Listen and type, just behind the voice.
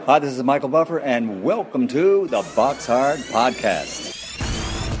Hi, this is Michael Buffer, and welcome to the Box Hard Podcast.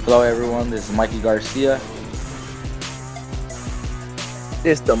 Hello, everyone. This is Mikey Garcia.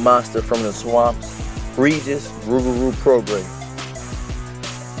 This the monster from the swamps, Regis Rougarou Prograis.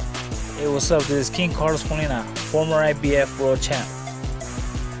 Hey, what's up? This is King Carlos Molina, former IBF world champ.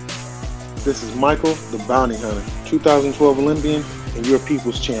 This is Michael, the Bounty Hunter, 2012 Olympian and your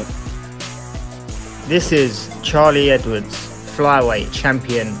people's champ. This is Charlie Edwards, flyweight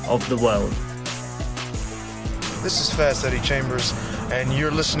champion of the world. This is Fast Eddie Chambers, and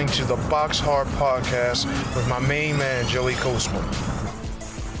you're listening to the Box Hard Podcast with my main man, Joey Coastman.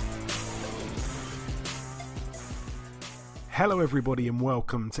 Hello everybody and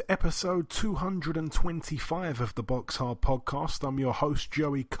welcome to episode 225 of the Box Hard Podcast. I'm your host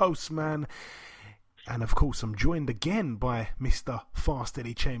Joey Coastman, and of course I'm joined again by Mr. Fast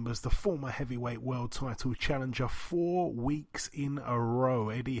Eddie Chambers, the former heavyweight world title challenger 4 weeks in a row.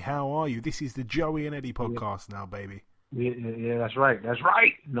 Eddie, how are you? This is the Joey and Eddie podcast now, baby. Yeah, that's right.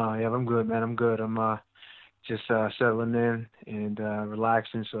 No, yeah, I'm good, man. I'm good. I'm just settling in and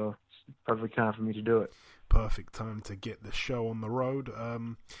relaxing, so it's perfect time for me to do it. Perfect time to get the show on the road.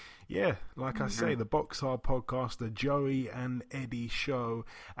 Yeah, like I say, the Box Hard Podcast, the Joey and Eddie show,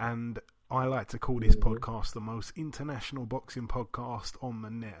 and I like to call this podcast the most international boxing podcast on the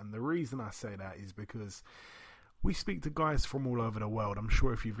net. And the reason I say that is because we speak to guys from all over the world. I'm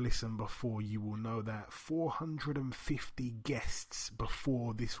sure if you've listened before, you will know that 450 guests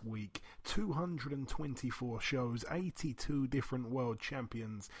before this week, 224 shows, 82 different world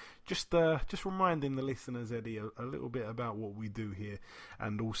champions. Just reminding the listeners, Eddie, a little bit about what we do here,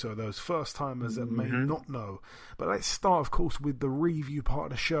 and also those first timers that may not know. But let's start, of course, with the review part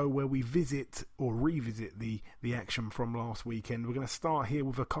of the show where we visit or revisit the action from last weekend. We're going to start here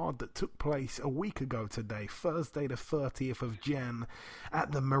with a card that took place a week ago today, Thursday the 30th of Jan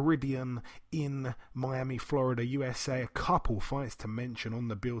at the Meridian in Miami, Florida, USA. A couple fights to mention on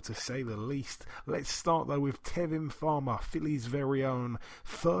the bill, to say the least. Let's start though with Tevin Farmer, Philly's very own,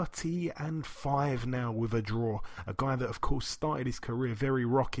 30-5 now with a draw. A guy that of course started his career very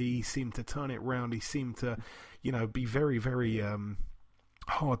rocky. He seemed to turn it round. He seemed to, be very, very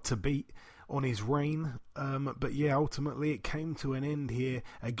hard to beat on his reign, but yeah, ultimately it came to an end here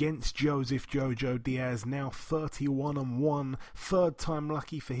against Joseph Jojo Diaz, now 31-1, third time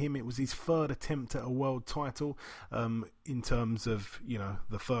lucky for him. It was his third attempt at a world title. In terms of,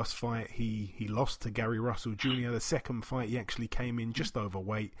 the first fight he lost to Gary Russell Jr. The second fight he actually came in just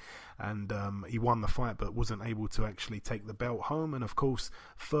overweight, and he won the fight but wasn't able to actually take the belt home. And of course,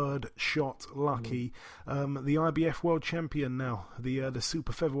 third shot lucky. The IBF world champion now, the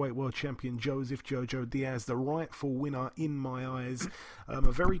super featherweight world champion Joseph Jojo Diaz, the rightful winner in my eyes.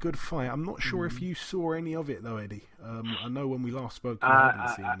 A very good fight. I'm not sure if you saw any of it though, Eddie. I know when we last spoke you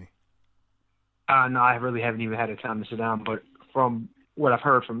hadn't seen any. No, I really haven't even had a time to sit down, but from what I've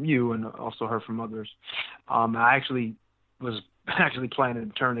heard from you and also heard from others, I actually was planning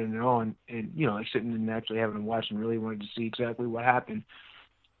to turn it on and, sitting and actually having to watch and really wanted to see exactly what happened.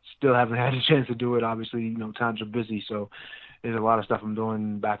 Still haven't had a chance to do it. Obviously, times are busy, so there's a lot of stuff I'm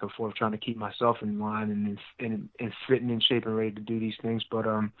doing back and forth trying to keep myself in line and fitting in shape and ready to do these things. But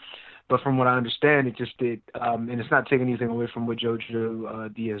from what I understand, it just did, and it's not taking anything away from what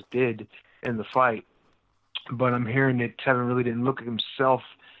Jojo Diaz did in the fight, but I'm hearing that Tevin really didn't look at himself,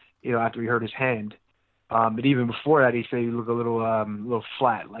 after he hurt his hand. But even before that, he said he looked a little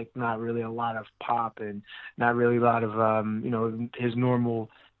flat, like not really a lot of pop and not really a lot of, his normal,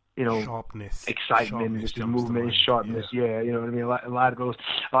 sharpness, excitement, just his movement and sharpness. Yeah, you know what I mean. A lot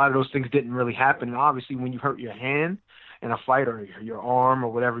of those things didn't really happen. And obviously, when you hurt your hand in a fight or your arm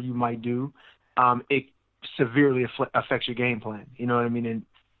or whatever you might do, it severely affects your game plan. You know what I mean? And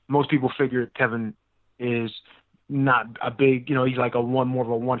most people figure Tevin is not a big, he's like more of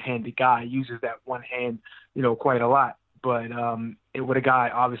a one-handed guy. He uses that one hand, quite a lot. But with a guy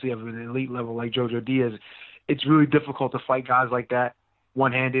obviously of an elite level like Jojo Diaz, it's really difficult to fight guys like that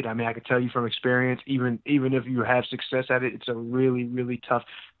one-handed. I mean, I can tell you from experience, even if you have success at it, it's a really, really tough.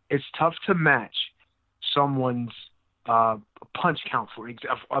 It's tough to match someone's punch count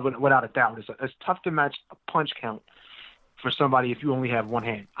without a doubt. It's tough to match a punch count for somebody if you only have one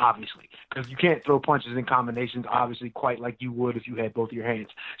hand, obviously, because you can't throw punches in combinations, obviously, quite like you would if you had both your hands.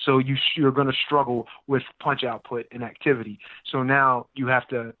 So you're going to struggle with punch output and activity. So now you have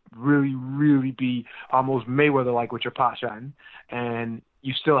to really, really be almost Mayweather-like with your pot shotting, and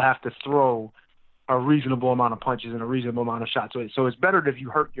you still have to throw a reasonable amount of punches and a reasonable amount of shots. So it's better if you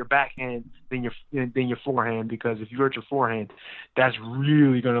hurt your backhand than your forehand, because if you hurt your forehand, that's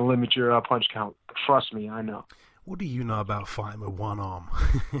really going to limit your punch count. Trust me, I know. What do you know about fighting with one arm?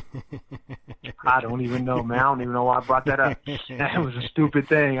 I don't even know, man. I don't even know why I brought that up. That was a stupid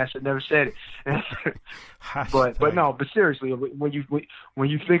thing. I should never said it. but seriously, when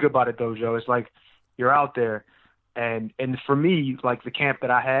you think about it though, Joe, it's like you're out there, and for me, like the camp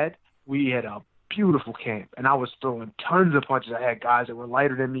that I had, we had a beautiful camp, and I was throwing tons of punches. I had guys that were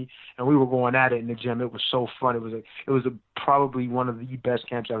lighter than me, and we were going at it in the gym. It was so fun. It was probably one of the best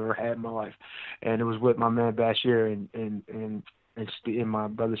camps I've ever had in my life, and it was with my man Bashir and my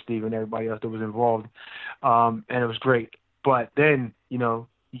brother Steve and everybody else that was involved, and it was great. But then you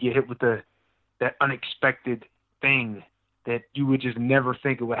get hit with that unexpected thing that you would just never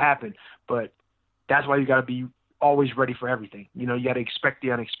think it would happen. But that's why you got to be always ready for everything. You got to expect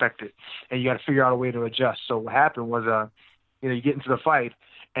the unexpected, and you got to figure out a way to adjust. So what happened was, you get into the fight,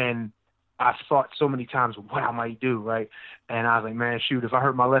 and I thought so many times what I might do, right? And I was like, man, shoot, if I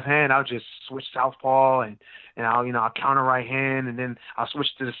hurt my left hand, I'll just switch southpaw, and I'll counter right hand, and then I'll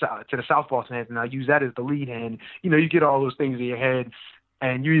switch to the southpaw stance, and I'll use that as the lead hand. You get all those things in your head,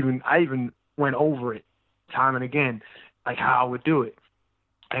 and I even went over it time and again, like how I would do it.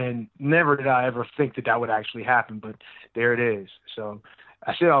 And never did I ever think that would actually happen, but there it is. So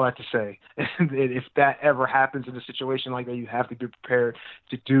I say all that to say, if that ever happens in a situation like that, you have to be prepared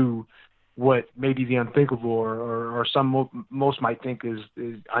to do what maybe the unthinkable or some most might think is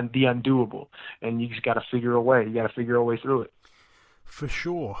the undoable. And you just got to figure a way. You got to figure a way through it. For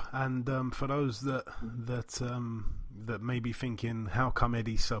sure. And for those that may be thinking, how come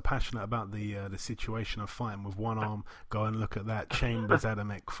Eddie's so passionate about the situation of fighting with one arm? Go and look at that Chambers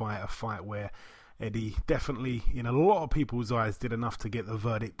Adamek fight, a fight where Eddie definitely, in a lot of people's eyes, did enough to get the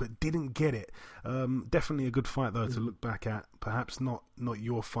verdict, but didn't get it. Definitely a good fight, though, to look back at. Perhaps not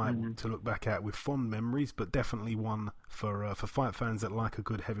your fight to look back at with fond memories, but definitely one for fight fans that like a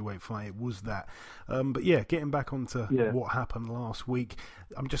good heavyweight fight. It was that. But yeah, getting back onto what happened last week,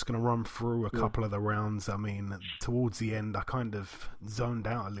 I'm just going to run through a couple of the rounds. I mean, towards the end, I kind of zoned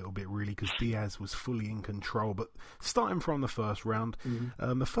out a little bit, really, because Diaz was fully in control. But starting from the first round,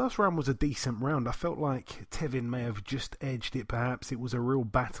 the first round was a decent round. I felt like Tevin may have just edged it, perhaps. It was a real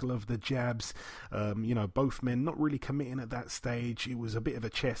battle of the jabs. Both men not really committing at that stage. It was a bit of a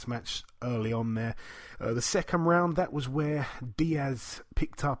chess match early on there. The second round, that was where Diaz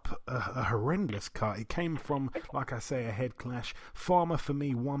picked up a horrendous cut. It came from, like I say, a head clash. Farmer, for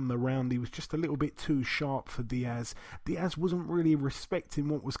me, won the round. He was just a little bit too sharp for Diaz. Diaz wasn't really respecting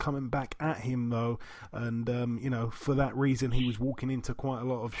what was coming back at him, though, and for that reason, he was walking into quite a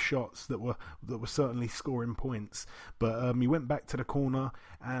lot of shots that were certainly scoring points. But he went back to the corner,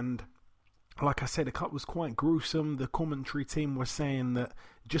 and like I said, the cut was quite gruesome. The commentary team were saying that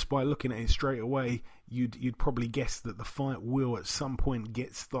just by looking at it straight away, you'd probably guess that the fight will at some point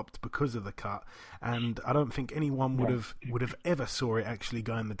get stopped because of the cut. And I don't think anyone would have ever saw it actually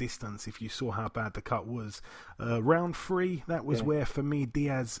going the distance if you saw how bad the cut was. Round 3, that was where, for me,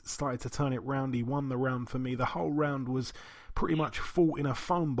 Diaz started to turn it round. He won the round for me. The whole round was pretty much fought in a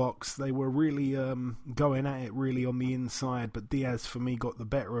phone box. They were really going at it really on the inside, but Diaz, for me, got the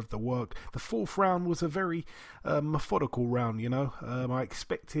better of the work. The fourth round was a very methodical round,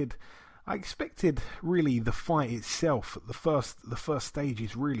 I expected really the fight itself, the first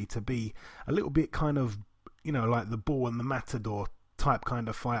stages really to be a little bit kind of, like the Bull and the Matador type kind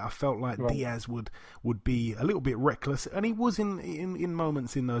of fight. I felt like Diaz would be a little bit reckless, and he was in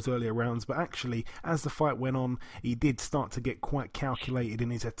moments in those earlier rounds, but actually as the fight went on, he did start to get quite calculated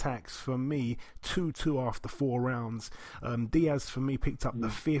in his attacks. For me, 2-2 after 4 rounds. Diaz, for me, picked up the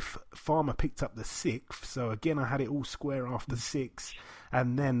 5th. Farmer picked up the 6th. So again, I had it all square after 6.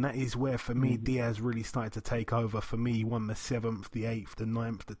 And then that is where, for me, Diaz really started to take over. For me, he won the 7th, the 8th, the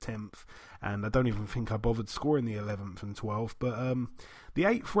 9th, the 10th. And I don't even think I bothered scoring the 11th and 12th. But the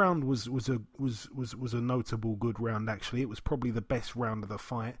 8th round was a notable good round, actually. It was probably the best round of the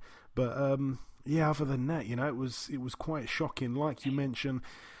fight. But other than that, it was quite shocking. Like you mentioned,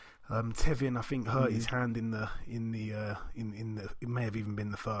 Tevin, I think, hurt his hand in the it may have even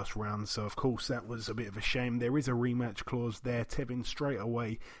been the first round, so of course that was a bit of a shame. There is a rematch clause there. Tevin straight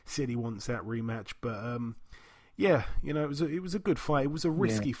away said he wants that rematch, but it was a good fight. It was a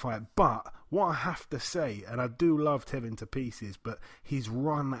risky fight, but what I have to say, and I do love Tevin to pieces, but his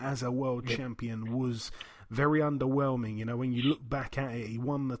run as a world champion was very underwhelming. When you look back at it, he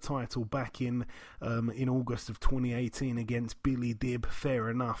won the title back in August of 2018 against Billy Dibb. Fair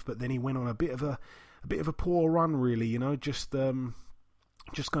enough, but then he went on a bit of a poor run, really. Just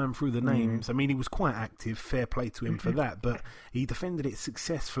going through the names. I mean, he was quite active. Fair play to him for that, but he defended it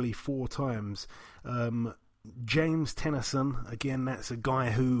successfully 4 times. James Tennyson, again, that's a guy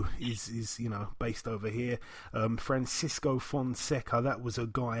who is based over here. Francisco Fonseca, that was a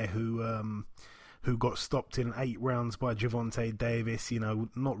guy who got stopped in 8 rounds by Gervonta Davis,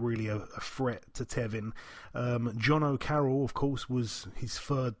 not really a threat to Tevin. John O'Carroll, of course, was his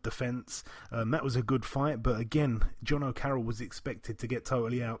third defence. That was a good fight, but again, John O'Carroll was expected to get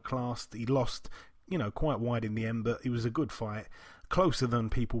totally outclassed. He lost, quite wide in the end, but it was a good fight. Closer than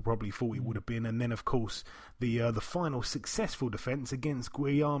people probably thought it would have been. And then, of course, the final successful defence against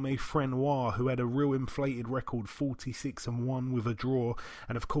Guillaume Frenoir, who had a real inflated record, 46-1 with a draw.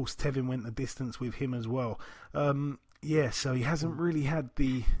 And, of course, Tevin went the distance with him as well. So he hasn't really had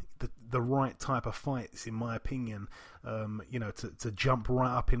the right type of fights, in my opinion, to jump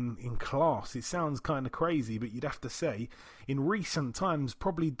right up in class. It sounds kind of crazy, but you'd have to say, in recent times,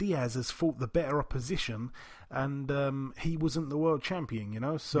 probably Diaz has fought the better opposition, and he wasn't the world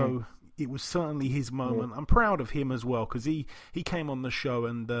champion, so it was certainly his moment. I'm proud of him as well, because he came on the show,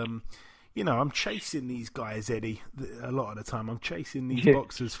 and I'm chasing these guys, Eddie, a lot of the time. I'm chasing these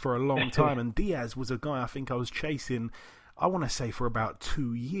boxers for a long time, and Diaz was a guy I think I was chasing, I want to say, for about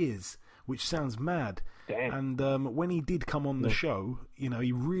 2 years, which sounds mad. Damn. And when he did come on the show,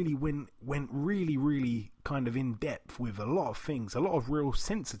 he really went really, really kind of in depth with a lot of things, a lot of real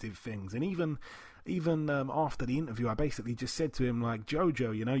sensitive things. And even after the interview, I basically just said to him, like,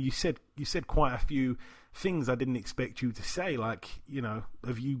 Jojo, you said quite a few things I didn't expect you to say. Like,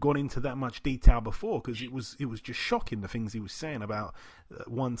 have you gone into that much detail before? Because it was just shocking, the things he was saying about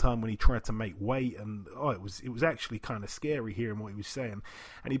one time when he tried to make weight, and it was actually kind of scary hearing what he was saying.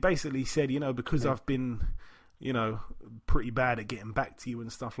 And he basically said, because I've been pretty bad at getting back to you and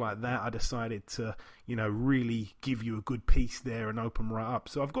stuff like that, I decided to, really give you a good piece there and open right up.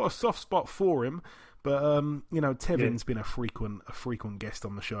 So I've got a soft spot for him, but Tevin's been a frequent guest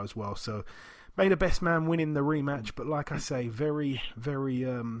on the show as well. So may the best man win in the rematch. But like I say, very, very,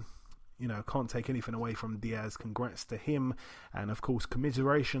 can't take anything away from Diaz. Congrats to him, and of course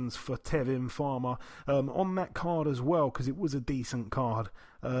commiserations for Tevin Farmer on that card as well, because it was a decent card.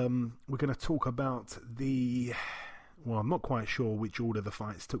 We're going to talk about I'm not quite sure which order the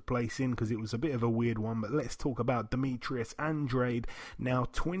fights took place in, because it was a bit of a weird one, but let's talk about Demetrius Andrade, now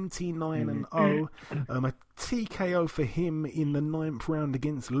 29-0, a TKO for him in the 9th round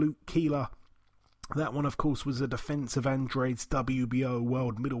against Luke Keeler. That one, of course, was a defence of Andrade's WBO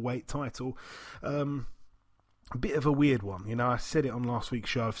World Middleweight title. A bit of a weird one. I said it on last week's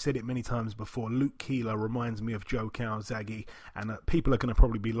show. I've said it many times before. Luke Keeler reminds me of Joe Calzaghe, and people are going to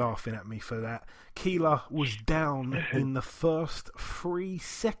probably be laughing at me for that. Keeler was down in the first 3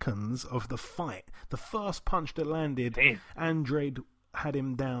 seconds of the fight. The first punch that landed, Andrade had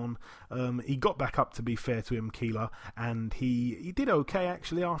him down. He got back up, to be fair to him, Keeler, and he did okay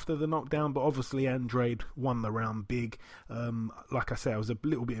actually after the knockdown, but obviously Andrade won the round big. Like I say, I was a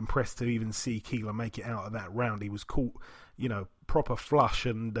little bit impressed to even see Keeler make it out of that round. He was caught, proper flush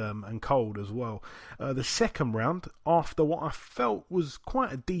and cold as well. The second round, after what I felt was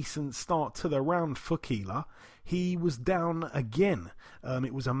quite a decent start to the round for Keeler, he was down again.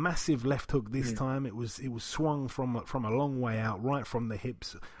 It was a massive left hook this time. It was swung from a long way out, right from the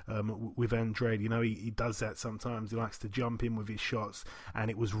hips, with Andrade. He does that sometimes. He likes to jump in with his shots,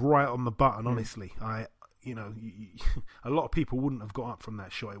 and it was right on the button. Honestly, a lot of people wouldn't have got up from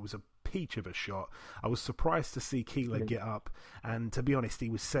that shot. It was a peach of a shot. I was surprised to see Keeler get up, and to be honest, he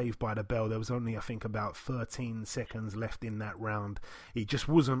was saved by the bell. There was only, I think, about 13 seconds left in that round. He just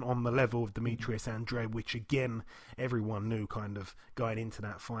wasn't on the level of Demetrius Andrade, which again everyone knew kind of going into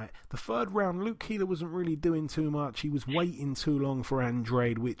that fight. The third round, Luke Keeler wasn't really doing too much. He was waiting too long for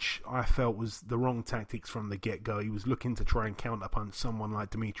Andrade, which I felt was the wrong tactics from the get-go. He was looking to try and counterpunch someone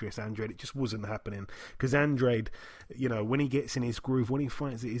like Demetrius Andrade. It just wasn't happening, because Andrade, when he gets in his groove, when he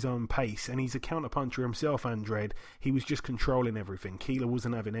fights at his own pace, and he's a counterpuncher himself, Andrade, he was just controlling everything. Keeler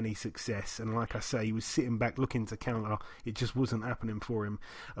wasn't having any success, and like I say, he was sitting back looking to counter. It just wasn't happening for him.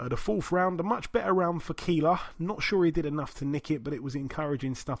 The fourth round, a much better round for Keeler. Not sure he did enough to nick it, but it was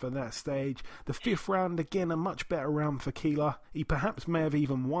encouraging stuff at that stage. The fifth round, again, a much better round for Keeler. He perhaps may have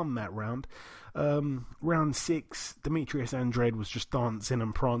even won that round. Round 6, Demetrius Andrade was just dancing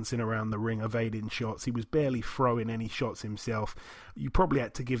and prancing around the ring, evading shots. He was barely throwing any shots himself. You probably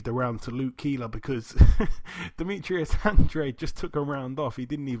had to give the round to Luke Keeler, because Demetrius Andrade just took a round off. He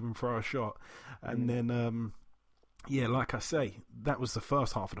didn't even throw a shot. And then, like I say, that was the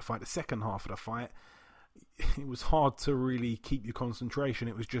first half of the fight. The second half of the fight, it was hard to really keep your concentration.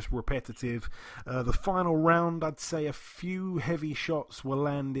 It was just repetitive. The final round, I'd say a few heavy shots were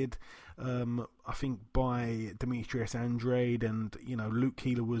landed, I think, by Demetrius Andrade, and Luke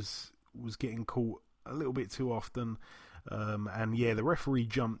Keeler was getting caught a little bit too often. And yeah, the referee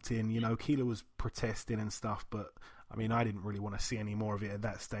jumped in. Keeler was protesting and stuff, but I mean, I didn't really want to see any more of it at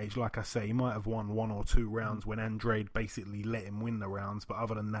that stage. Like I say, he might have won 1 or 2 rounds when Andrade basically let him win the rounds, but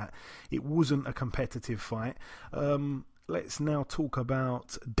other than that, it wasn't a competitive fight. Let's now talk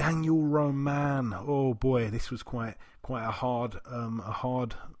about Daniel Roman. Oh boy, this was quite a hard,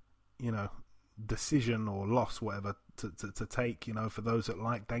 decision or loss, whatever, to take. For those that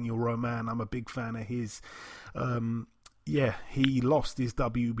like Daniel Roman, I'm a big fan of his. Yeah, he lost his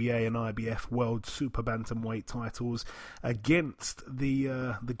WBA and IBF World Super Bantamweight titles against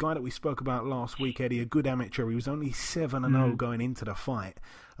the guy that we spoke about last week, Eddie, a good amateur. He was only 7-0 going into the fight,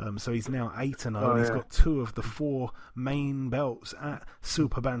 so he's now 8-0. He's got 2 of the 4 main belts at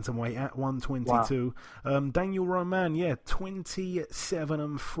Super Bantamweight at 122. Wow. Daniel Roman,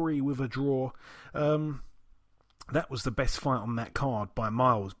 27-3 with a draw. That was the best fight on that card by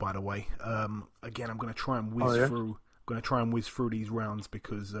miles, by the way. Again, I'm going to try and whiz through these rounds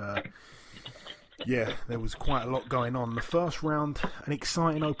because, there was quite a lot going on. The first round, an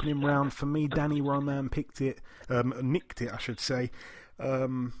exciting opening round for me. Danny Roman nicked it, I should say.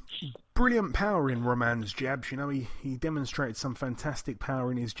 Brilliant power in Roman's jabs. He demonstrated some fantastic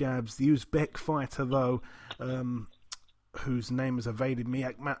power in his jabs. The Uzbek fighter, though, whose name has evaded me,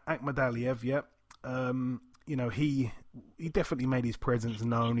 Akhmadaliev, he definitely made his presence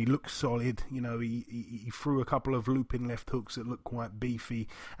known. He looked solid. He threw a couple of looping left hooks that looked quite beefy.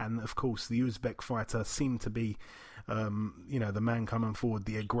 And, of course, the Uzbek fighter seemed to be, the man coming forward,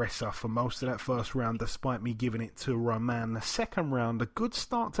 the aggressor for most of that first round, despite me giving it to Roman. The second round, a good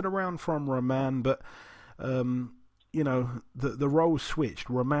start to the round from Roman, but... the roles switched.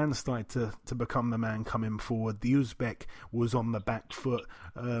 Roman started to become the man coming forward. The Uzbek was on the back foot,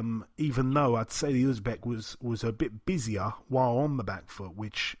 even though I'd say the Uzbek was a bit busier while on the back foot,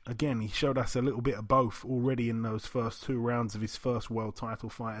 which, again, he showed us a little bit of both already in those first 2 rounds of his first world title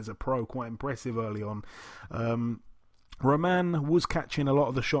fight as a pro. Quite impressive early on. Roman was catching a lot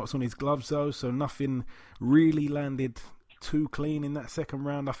of the shots on his gloves, though, so nothing really landed too clean in that second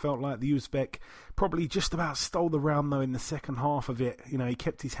round. I felt like the Uzbek probably just about stole the round, though, in the second half of it. He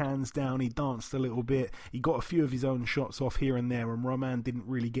kept his hands down, he danced a little bit, he got a few of his own shots off here and there, and Roman didn't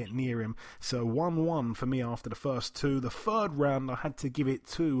really get near him. So 1-1 for me after the first 2. The third round, I had to give it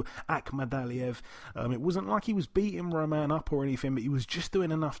to Akhmadaliev. It wasn't like he was beating Roman up or anything, but he was just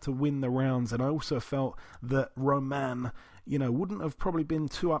doing enough to win the rounds, and I also felt that Roman wouldn't have probably been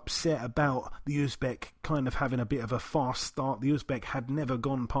too upset about the Uzbek kind of having a bit of a fast start. The Uzbek had never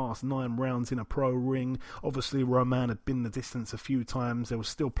gone past 9 rounds in a pro ring. Obviously, Roman had been the distance a few times. There was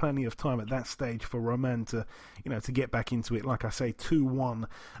still plenty of time at that stage for Roman to get back into it. Like I say, 2-1.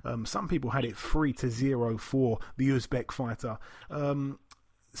 Some people had it 3-0 for the Uzbek fighter.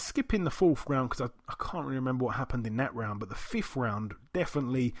 Skipping the 4th round, because I can't really remember what happened in that round, but the 5th round,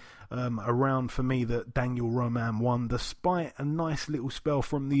 definitely a round for me that Daniel Roman won, despite a nice little spell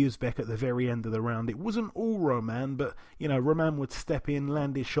from the Uzbek at the very end of the round. It wasn't all Roman, but, Roman would step in,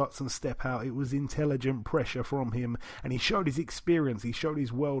 land his shots and step out. It was intelligent pressure from him, and he showed his experience. He showed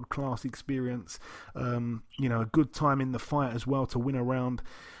his world-class experience, a good time in the fight as well to win a round.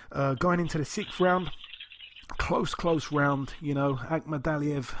 Going into the 6th round, close round.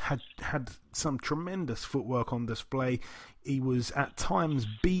 Akhmadaliev had some tremendous footwork on display. He was at times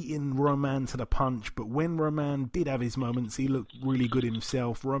beating Roman to the punch, but when Roman did have his moments, he looked really good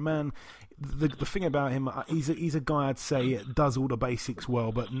himself. Roman, the thing about him, he's a guy I'd say does all the basics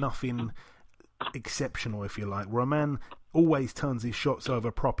well, but nothing exceptional, if you like. Roman always turns his shots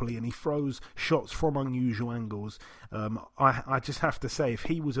over properly, and he throws shots from unusual angles. I just have to say, if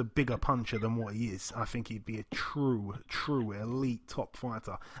he was a bigger puncher than what he is, I think he'd be a true elite top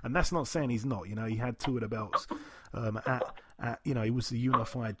fighter. And that's not saying he's not. He had 2 of the belts he was the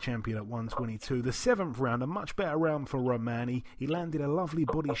unified champion at 122. The 7th round, a much better round for Roman. He landed a lovely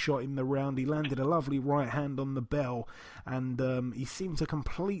body shot in the round. He landed a lovely right hand on the bell, and he seemed to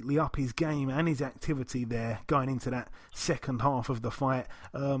completely up his game and his activity there going into that second half of the fight.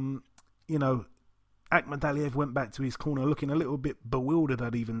 Akhmadaliev went back to his corner looking a little bit bewildered,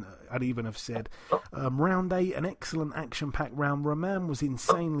 I'd even have said. Round 8, an excellent action-packed round. Roman was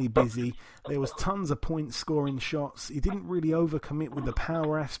insanely busy. There was tons of point-scoring shots. He didn't really overcommit with the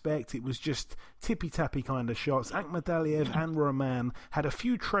power aspect. It was just tippy-tappy kind of shots. Akhmadaliev and Roman had a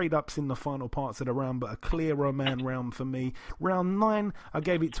few trade-ups in the final parts of the round, but a clear Roman round for me. Round 9, I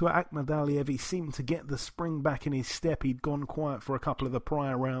gave it to Akhmadaliev. He seemed to get the spring back in his step. He'd gone quiet for a couple of the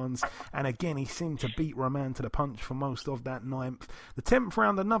prior rounds, and again, he seemed to beat Roman to the punch for most of that 9th. The 10th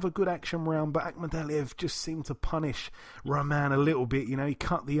round, another good action round, but Akhmadaliev just seemed to punish Roman a little bit. You know, he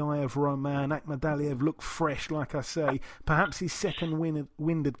cut the eye of Roman. Akhmadaliev looked fresh, like I say. Perhaps his second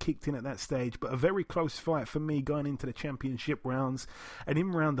wind had kicked in at that stage, but a very close fight for me going into the championship rounds. And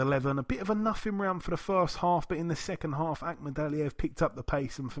in round 11, a bit of a nothing round for the first half, but in the second half, Akhmadaliev picked up the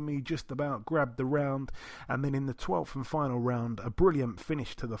pace and for me just about grabbed the round. And then in the 12th and final round, a brilliant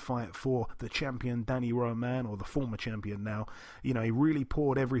finish to the fight for the champion Danny Roman, or the former champion now. You know, he really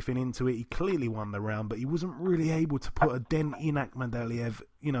poured everything into it. He clearly won the round, but he wasn't really able to put a dent in Akhmadaliev,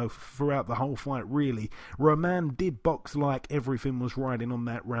 you know, throughout the whole fight, really. Roman did box like everything was riding on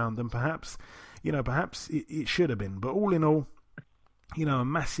that round, and perhaps it should have been. But all in all, you know, a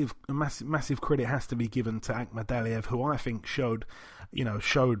massive credit has to be given to Akhmadaliev, who I think showed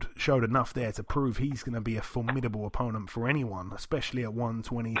enough there to prove he's going to be a formidable opponent for anyone, especially at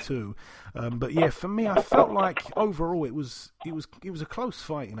 122. But yeah, for me, I felt like overall it was a close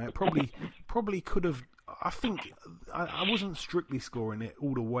fight. You know, it probably could have. I think I wasn't strictly scoring it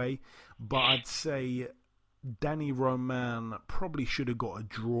all the way, but I'd say Danny Roman probably should have got a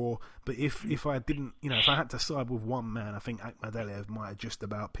draw. But if I didn't, you know, if I had to side with one man, I think Akhmadaliev might have just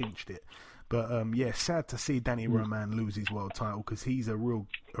about pinched it. But yeah, sad to see Danny Roman lose his world title, because he's a real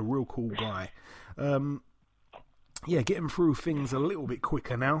cool guy. Yeah, getting through things a little bit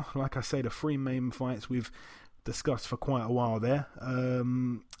quicker now. Like I say, the 3 main fights we've discussed for quite a while there.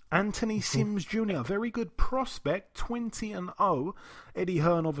 Anthony Sims Jr., very good prospect, 20-0. Eddie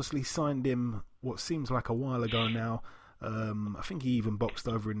Hearn obviously signed him what seems like a while ago now. I think he even boxed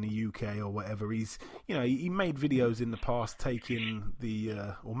over in the UK or whatever. He made videos in the past taking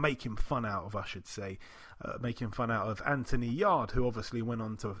or making fun out of, I should say, making fun out of Anthony Yard, who obviously went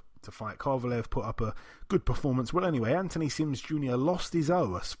on to fight Kovalev, put up a good performance. Well, anyway, Anthony Sims Jr. lost his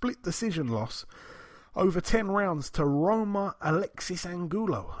a split decision loss over 10 rounds to Roma Alexis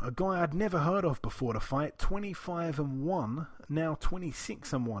Angulo, a guy I'd never heard of before the fight. 25-1, now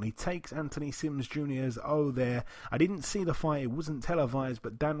 26-1. He takes Anthony Sims Jr.'s there. I didn't see the fight, it wasn't televised,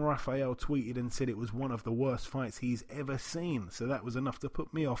 but Dan Rafael tweeted and said it was one of the worst fights he's ever seen. So that was enough to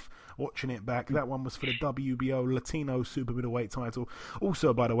put me off watching it back. That one was for the WBO Latino super middleweight title.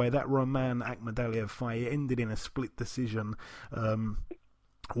 Also, by the way, that Roman Akhmadaliev fight ended in a split decision.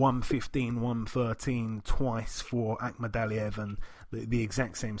 115-113 twice for Akhmadaliev, and the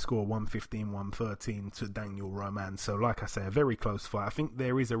exact same score, 115-113 to Daniel Roman. So, like I say, a very close fight. I think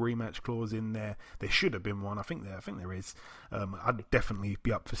there is a rematch clause in there. There should have been one. I think there is. I'd definitely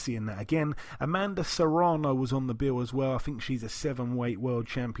be up for seeing that again. Amanda Serrano was on the bill as well. I think she's a 7-weight world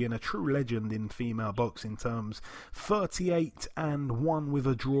champion, a true legend in female boxing terms. 38-1 with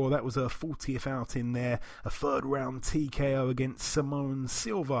a draw. That was her 40th outing there. A 3rd round TKO against Simone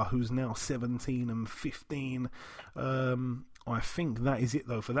Silva, who's now 17-15. I think that is it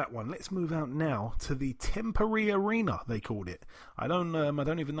though for that one. Let's move out now to the Temporary Arena, they called it. I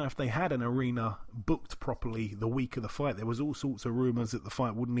don't even know if they had an arena booked properly the week of the fight. There was all sorts of rumours that the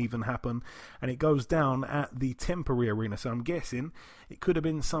fight wouldn't even happen, and it goes down at the Temporary Arena. So I'm guessing it could have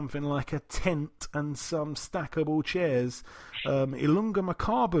been something like a tent and some stackable chairs. Ilunga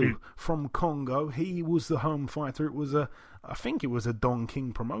Makabu from Congo, he was the home fighter. I think it was a Don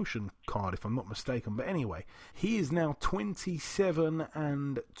King promotion card, if I'm not mistaken. But anyway, he is now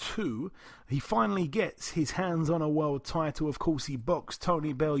 27-2. He finally gets his hands on a world title. Of course, he boxed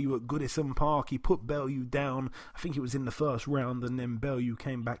Tony Bellew at Goodison Park. He put Bellew down. I think it was in the 1st round, and then Bellew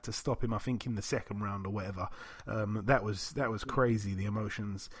came back to stop him, I think, in the 2nd round or whatever. That was crazy, the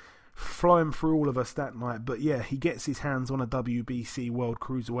emotions flowing through all of us that night. But yeah, he gets his hands on a WBC World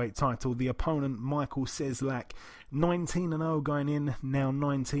Cruiserweight title. The opponent, Michael Cieslak, 19-0 going in, now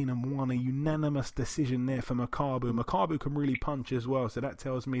 19-1. A unanimous decision there for Makabu. Makabu can really punch as well, so that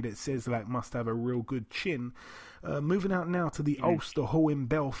tells me that Cieslak must have a real good chin. Moving out now to the Ulster Hall in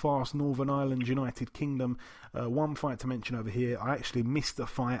Belfast, Northern Ireland, United Kingdom. One fight to mention over here. I actually missed the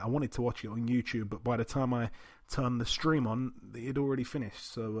fight. I wanted to watch it on YouTube, but by the time I turned the stream on, it had already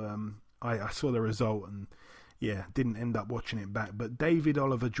finished. So I saw the result and yeah, didn't end up watching it back. But David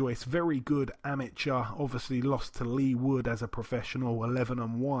Oliver Joyce, very good amateur, obviously lost to Lee Wood as a professional,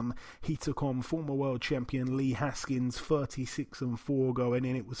 11-1. He took on former world champion Lee Haskins, 36-4 going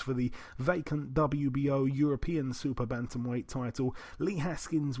in. It was for the vacant WBO European Super Bantamweight title. Lee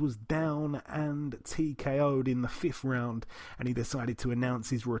Haskins was down and TKO'd in the 5th round, and he decided to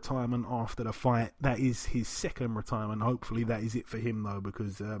announce his retirement after the fight. That is his 2nd retirement. Hopefully that is it for him though,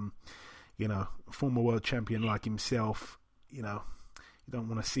 because former world champion like himself, don't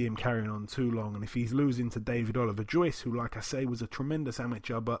want to see him carrying on too long. And if he's losing to David Oliver Joyce, who, like I say, was a tremendous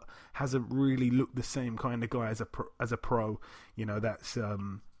amateur but hasn't really looked the same kind of guy as a pro, you know, that's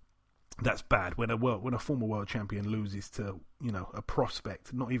bad. When a former world champion loses to, you know, a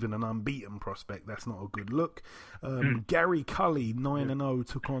prospect, not even an unbeaten prospect, that's not a good look. Gary Cully 9-0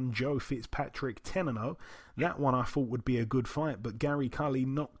 took on Joe Fitzpatrick 10-0. That one I thought would be a good fight, but Gary Cully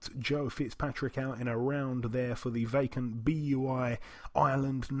knocked Joe Fitzpatrick out in a round there for the vacant BUI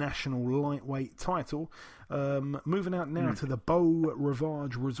Ireland National Lightweight title. Moving out now to the Beau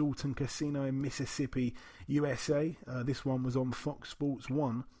Rivage Resort and Casino in Mississippi, USA. This one was on Fox Sports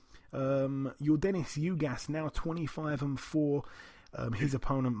 1. Yordenis Ugas now 25-4. His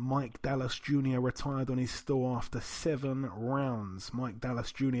opponent Mike Dallas Jr. retired on his store after 7 rounds. Mike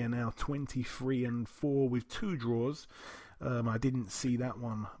Dallas Jr. now 23-4 with 2 draws. I didn't see that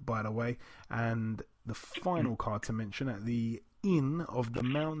one, by the way. And the final card to mention at the Inn of the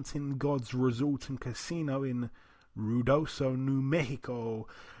Mountain Gods Resort and Casino in Ruidoso, New Mexico,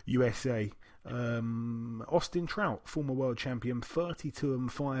 USA. Austin Trout, former world champion,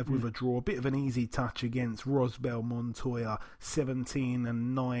 32-5 with a draw. Bit of an easy touch against Rosbel Montoya,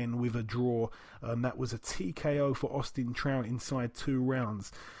 17-9 with a draw. That was a TKO for Austin Trout inside 2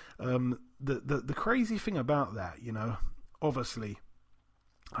 rounds. The crazy thing about that, you know, obviously,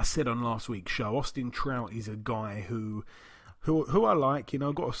 I said on last week's show, Austin Trout is a guy who I like, you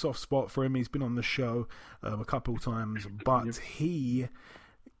know, got a soft spot for him. He's been on the show a couple of times, but he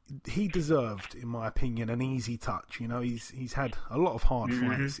deserved, in my opinion, an easy touch. You know, he's had a lot of hard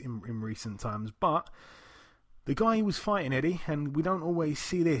fights in recent times, but the guy he was fighting, Eddie, and we don't always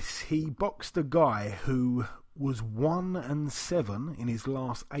see this, he boxed a guy who was 1-7 in his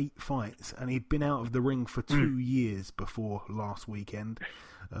last 8 fights, and he'd been out of the ring for 2 years before last weekend.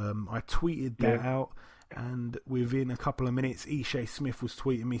 I tweeted that out. And within a couple of minutes, Ishe Smith was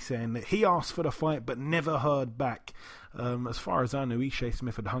tweeting me saying that he asked for the fight but never heard back. As far as I knew, Ishe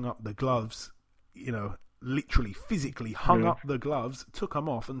Smith had hung up the gloves, you know, literally physically hung up the gloves, took them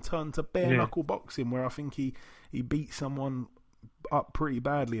off and turned to bare knuckle boxing, where I think he beat someone up pretty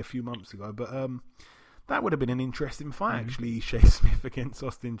badly a few months ago. But that would have been an interesting fight, actually, Ishe Smith against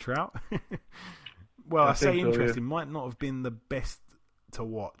Austin Trout. Well, I say interesting, might not have been the best to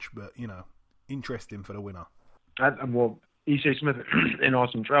watch, but, you know, interesting for the winner. Well, Ishe Smith and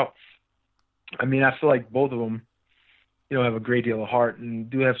Austin Trout, I mean, I feel like both of them, you know, have a great deal of heart and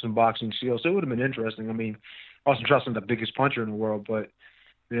do have some boxing skills. So it would have been interesting. I mean, Austin Trout's not the biggest puncher in the world, but,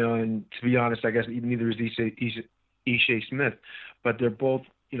 you know, and to be honest, I guess neither is Ishe Smith. But they're both,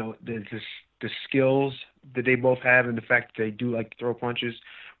 you know, the skills that they both have and the fact that they do like to throw punches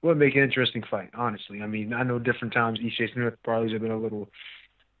would make an interesting fight, honestly. I mean, I know different times Ishe Smith probably has been a little...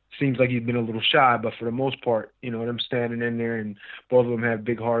 Seems like he's been a little shy, but for the most part, you know, them standing in there and both of them have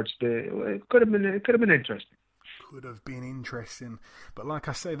big hearts. It could have been interesting. Could have been interesting. But like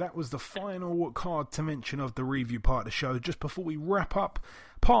I say, that was the final card to mention of the review part of the show. Just before we wrap up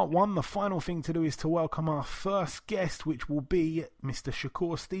part 1, the final thing to do is to welcome our first guest, which will be Mr.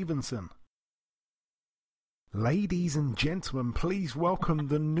 Shakur Stevenson. Ladies and gentlemen, please welcome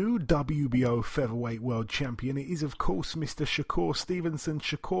the new WBO featherweight world champion. It is, of course, Mr. Shakur Stevenson.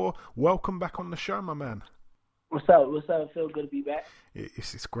 Shakur, welcome back on the show, my man. What's up? It feels good to be back.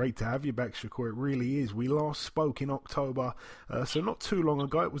 It's great to have you back, Shakur. It really is. We last spoke in October, so not too long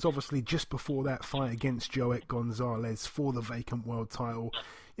ago. It was obviously just before that fight against Joet Gonzalez for the vacant world title.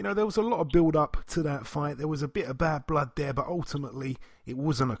 You know, there was a lot of build-up to that fight. There was a bit of bad blood there, but ultimately it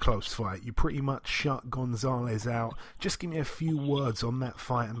wasn't a close fight. You pretty much shut Gonzalez out. Just give me a few words on that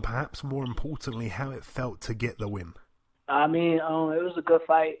fight and perhaps more importantly, how it felt to get the win. I mean, it was a good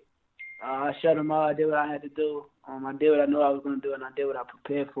fight. I shut him out. I did what I had to do. I did what I knew I was going to do, and I did what I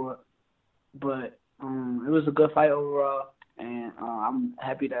prepared for. But it was a good fight overall, and I'm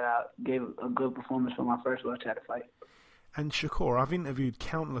happy that I gave a good performance for my first world title fight. And Shakur, I've interviewed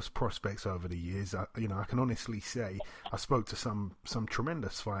countless prospects over the years. I can honestly say I spoke to some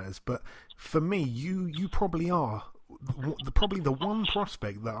tremendous fighters, but for me, you probably are the one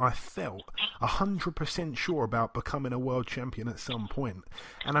prospect that I felt 100% sure about becoming a world champion at some point.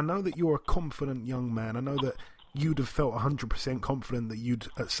 And I know that you're a confident young man. I know that you'd have felt 100% confident that you'd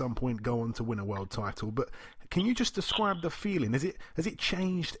at some point go on to win a world title. But can you just describe the feeling? Has it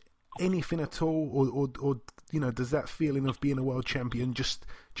changed anything at all, or you know, does that feeling of being a world champion just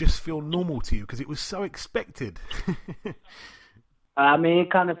feel normal to you because it was so expected? I mean,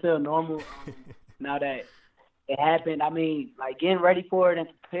 it kind of feel normal now that it happened. I mean, like getting ready for it and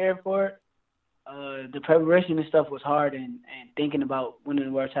preparing for it. The preparation and stuff was hard, and thinking about winning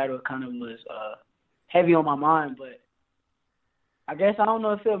the world title kind of was heavy on my mind. But I guess I don't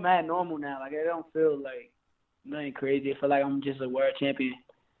know. It feels mad normal now. Like it don't feel like nothing crazy. I feel like I'm just a world champion.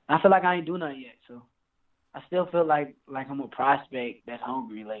 I feel like I ain't do nothing yet, so I still feel like I'm a prospect that's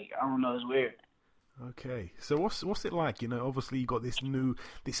hungry. Like I don't know, it's weird. Okay, so what's it like? You know, obviously you got this new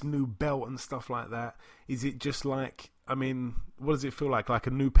belt and stuff like that. Is it just like, I mean, what does it feel like? Like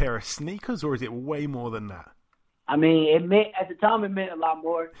a new pair of sneakers, or is it way more than that? I mean, at the time it meant a lot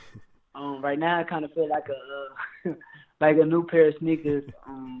more. Right now I kind of feel like a like a new pair of sneakers.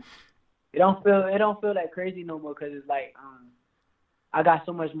 It don't feel that crazy no more because it's like I got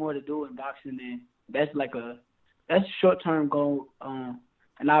so much more to do in boxing, and that's a short-term goal.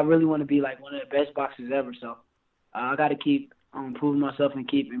 And I really want to be like one of the best boxers ever. So I got to keep proving myself and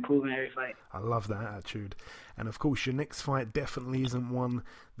keep improving every fight. I love that attitude. And of course, your next fight definitely isn't one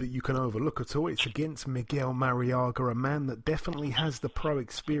that you can overlook at all. It's against Miguel Marriaga, a man that definitely has the pro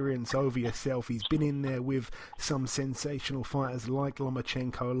experience over yourself. He's been in there with some sensational fighters like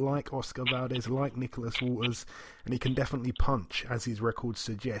Lomachenko, like Oscar Valdez, like Nicholas Walters, and he can definitely punch, as his record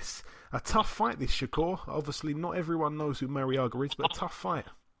suggests. A tough fight, this, Shakur. Obviously, not everyone knows who Marriaga is, but a tough fight.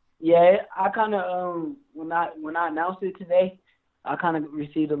 Yeah, I kind of when I announced it today, I kind of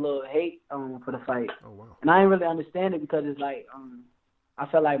received a little hate for the fight. Oh wow! And I didn't really understand it because it's like I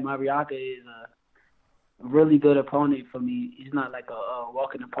felt like Marriaga is a really good opponent for me. He's not like a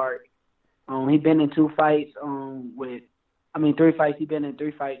walk in the park. He's been in 2 fights 3 fights. He's been in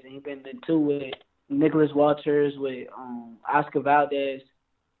 3 fights, and he's been in 2 with Nicholas Walters, with Oscar Valdez,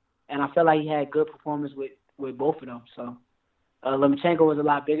 and I felt like he had good performance with both of them. So. Lomachenko was a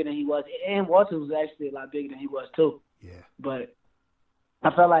lot bigger than he was, and Walters was actually a lot bigger than he was too. Yeah. But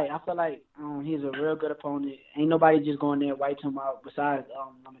I felt like he's a real good opponent. Ain't nobody just going there and wipe him out besides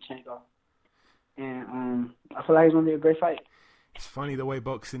Lomachenko. And I feel like it's gonna be a great fight. It's funny the way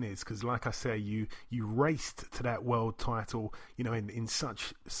boxing is, because like I say, you raced to that world title, you know, in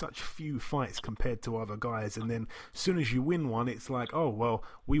such few fights compared to other guys, and then as soon as you win one, it's like, oh well,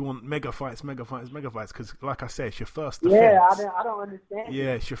 we want mega fights, because like I say, it's your first defense. Yeah, I don't understand.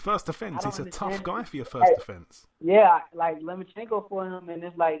 Yeah, it's your first defense. It's a tough guy for your first defense. Yeah, like Lomachenko for him, and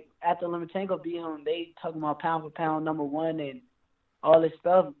it's like after Lomachenko beat him, they talking about pound for pound #1 and all this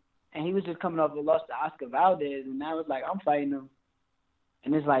stuff, and he was just coming off a loss to Oscar Valdez, and now it's like I'm fighting him.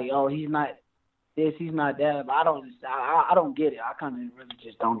 And it's like, oh, he's not this, he's not that. But I don't get it. I kind of really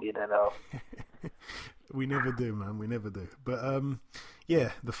just don't get it at all. We never do, man. We never do. But yeah,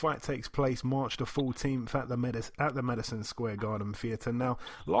 the fight takes place March the 14th at the Madison Square Garden Theatre. Now,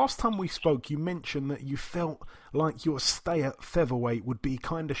 last time we spoke, you mentioned that you felt like your stay at featherweight would be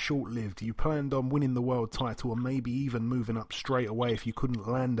kind of short-lived. You planned on winning the world title and maybe even moving up straight away if you couldn't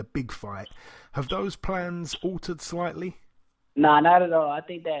land a big fight. Have those plans altered slightly? Nah, not at all. I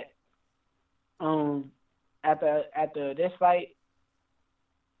think that after this fight,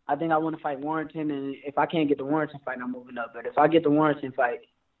 I think I want to fight Warrington, and if I can't get the Warrington fight, I'm moving up. But if I get the Warrington fight,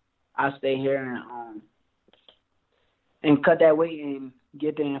 I'll stay here and cut that weight and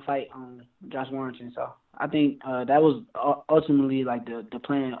get there and fight Josh Warrington. So I think that was ultimately like the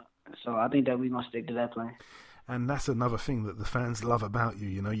plan. So I think that we're gonna stick to that plan. And that's another thing that the fans love about you.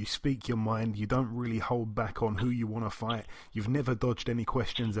 You know, you speak your mind. You don't really hold back on who you want to fight. You've never dodged any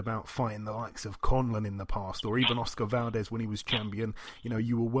questions about fighting the likes of Conlan in the past, or even Oscar Valdez when he was champion. You know,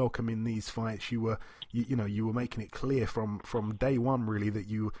 you were welcoming these fights. You were making it clear from day one, really, that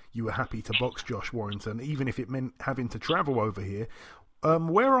you were happy to box Josh Warrington, even if it meant having to travel over here.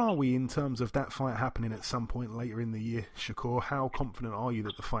 Where are we in terms of that fight happening at some point later in the year, Shakur? How confident are you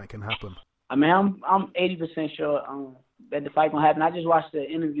that the fight can happen? I mean, I'm 80% sure that the fight gonna happen. I just watched the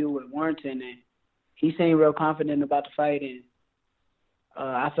interview with Warrington, and he seemed real confident about the fight, and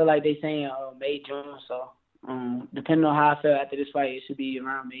I feel like they saying May, June. So depending on how I feel after this fight, it should be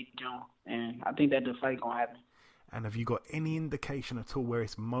around May, June, and I think that the fight gonna happen. And have you got any indication at all where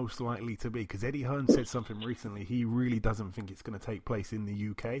it's most likely to be? Because Eddie Hearn said something recently. He really doesn't think it's going to take place in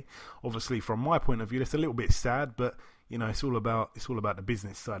the UK. Obviously, from my point of view, it's a little bit sad, but you know, it's all about the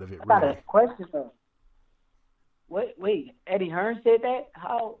business side of it. Really. I got a question though. Wait, Eddie Hearn said that?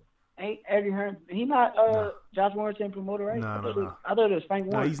 How? Ain't Eddie Hearn? He not no. Josh Warrington promoter, right? No. I thought it was Frank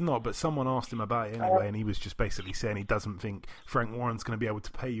Warren. No, he's not. But someone asked him about it anyway, and he was just basically saying he doesn't think Frank Warren's going to be able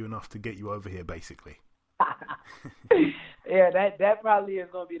to pay you enough to get you over here, basically. Yeah, that probably is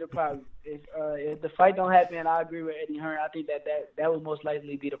going to be the problem. If the fight don't happen, I agree with Eddie Hearn. I think that would most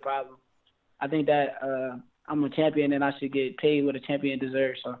likely be the problem. I think that I'm a champion and I should get paid what a champion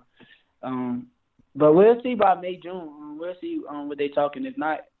deserves. So, but we'll see by May, June. We'll see what they talking. If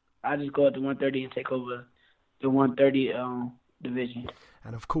not, I just go up to 130 and take over the 130 division.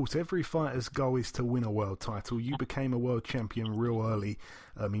 And of course, every fighter's goal is to win a world title. You became a world champion real early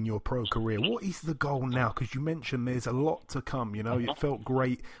in your pro career. What is the goal now? Because you mentioned there's a lot to come. You know, it felt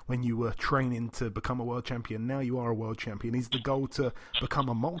great when you were training to become a world champion. Now you are a world champion. Is the goal to become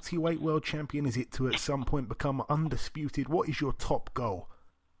a multi-weight world champion? Is it to at some point become undisputed? What is your top goal?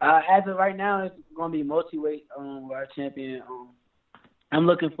 As of right now, it's going to be multi-weight world champion. I'm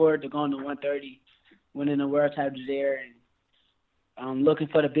looking forward to going to 130, winning the world title there, and I'm looking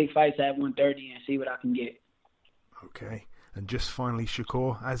for the big fights at 130 and see what I can get. Okay. And just finally,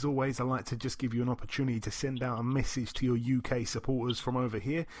 Shakur, as always, I'd like to just give you an opportunity to send out a message to your UK supporters from over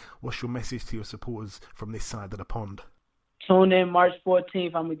here. What's your message to your supporters from this side of the pond? Tune in March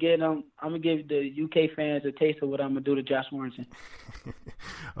 14th. I'm gonna give the UK fans a taste of what I'm gonna do to Josh Warrington.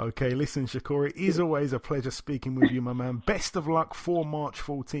 Okay, listen, Shakur, it is always a pleasure speaking with you, my man. Best of luck for March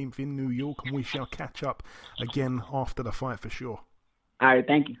 14th in New York, and we shall catch up again after the fight for sure. All right,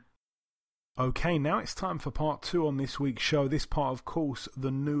 thank you. Okay, now it's time for part 2 on this week's show. This part, of course, the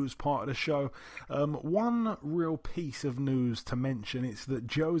news part of the show. One real piece of news to mention, it's that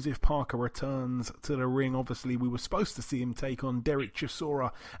Joseph Parker returns to the ring. Obviously, we were supposed to see him take on Derek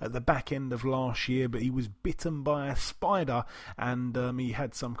Chisora at the back end of last year, but he was bitten by a spider, and he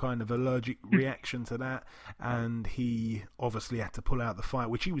had some kind of allergic reaction to that, and he obviously had to pull out the fight,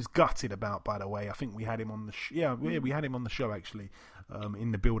 which he was gutted about, by the way. I think we had him on the we had him on the show, actually.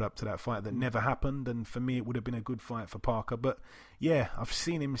 In the build-up to that fight that never happened, and for me it would have been a good fight for Parker. But yeah, I've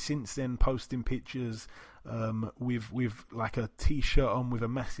seen him since then posting pictures with like a t-shirt on with a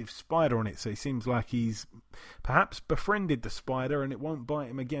massive spider on it, so he seems like he's perhaps befriended the spider and it won't bite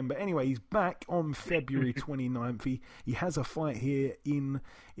him again. But anyway, he's back on February 29th. He has a fight here in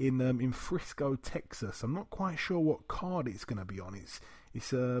Frisco, Texas. I'm not quite sure what card it's going to be on.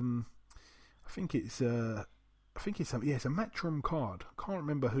 It's a Matchroom card. Can't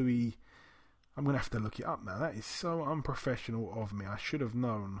remember who he... I'm going to have to look it up now. That is so unprofessional of me. I should have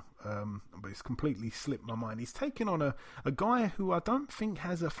known, but it's completely slipped my mind. He's taken on a guy who I don't think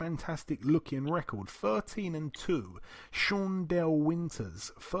has a fantastic looking record. 13-2. Shaundell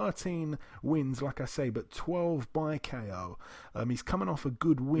Winters. 13 wins, like I say, but 12 by KO. He's coming off a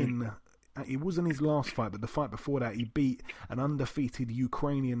good win. It wasn't his last fight, but the fight before that, he beat an undefeated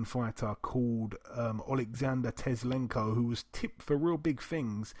Ukrainian fighter called Alexander Teslenko, who was tipped for real big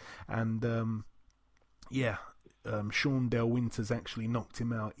things. And Shaundell Winters actually knocked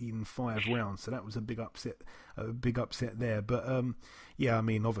him out in 5 rounds, so that was a big upset there. But I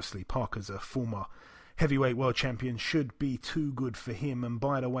mean, obviously Parker's a former heavyweight world champion, should be too good for him. And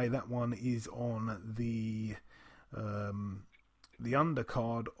by the way, that one is on the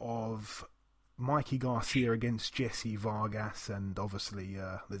undercard of Mikey Garcia against Jesse Vargas, and obviously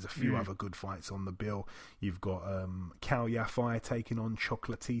there's a few other good fights on the bill. You've got Cal Yafai taking on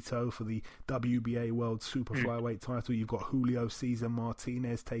Chocolatito for the WBA World Super Flyweight title. You've got Julio Cesar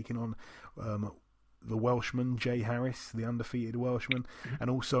Martinez taking on the Welshman, Jay Harris, the undefeated Welshman.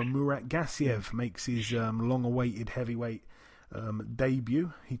 And also Murat Gassiev makes his long-awaited heavyweight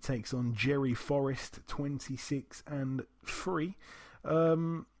debut. He takes on Jerry Forrest, 26-3.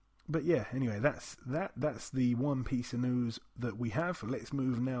 But yeah, anyway, that's the one piece of news that we have. Let's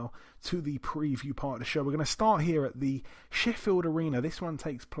move now to the preview part of the show. We're going to start here at the Sheffield Arena. This one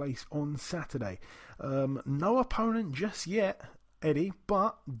takes place on Saturday. No opponent just yet, Eddie,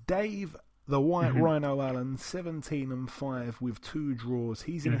 but Dave the White Rhino Allen, 17-5 with 2 draws.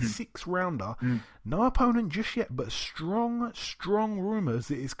 He's in a 6-rounder. No opponent just yet, but strong rumours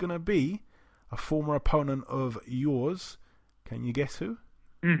that it's going to be a former opponent of yours. Can you guess who?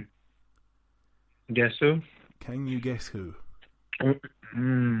 Guess who? Can you guess who? A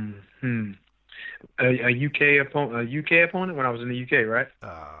UK opponent when I was in the UK, right?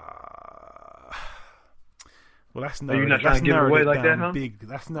 Well, that's narrowed, you're not trying to give it away like that, huh? Big.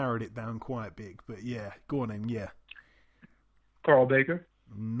 That's narrowed it down quite big. But yeah, go on then. Yeah. Carl Baker?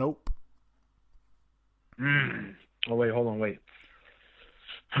 Nope. Oh wait, hold on, wait.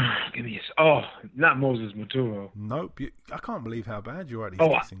 Give me not Moses Maturo. Nope. I can't believe how bad you are at these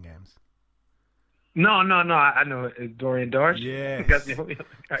guessing games. No. I know it. Dorian Darch. Yeah.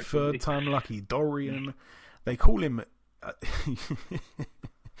 Third time lucky. Dorian. They call him.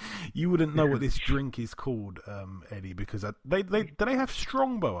 You wouldn't know what this drink is called, Eddie, because do they have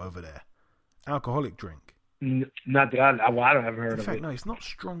Strongbow over there? Alcoholic drink. Not that I don't have heard of it. In fact, no, it's not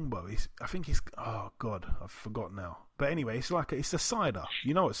Strongbow. I think it's. Oh God, I've forgotten now. But anyway, it's a cider.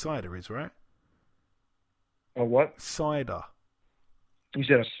 You know what cider is, right? A what? Cider. You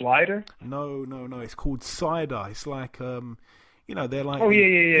said a slider? No. It's called cider. It's like they're like. Oh yeah.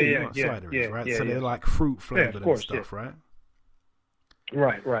 You know what cider is, right? So they're like fruit flavored and stuff, right?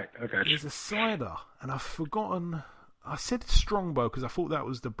 Right. Okay. There's a cider, and I've forgotten. I said Strongbow because I thought that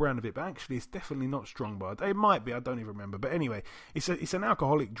was the brand of it, but actually it's definitely not Strongbow. It might be, I don't even remember. But anyway, it's an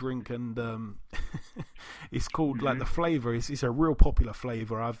alcoholic drink, and it's called like the flavour. It's a real popular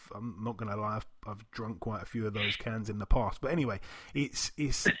flavour. I'm not gonna lie, I've drunk quite a few of those cans in the past. But anyway, it's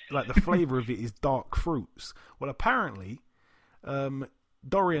like the flavour of it is dark fruits. Well, apparently, Dorian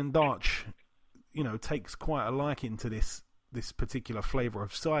Darch, takes quite a liking to this particular flavour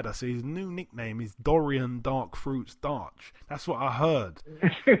of cider, so his new nickname is Dorian Dark Fruits Darch. That's what I heard.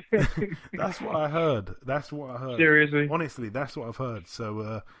 That's what I heard. Seriously? Honestly, that's what I've heard.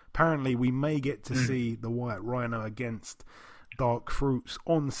 So apparently we may get to see the White Rhino against Dark Fruits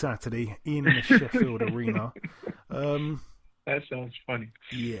on Saturday in the Sheffield Arena. That sounds funny.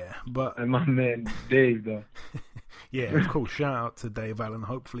 Yeah, but... And my man Dave, though. Yeah, of course, shout out to Dave Allen.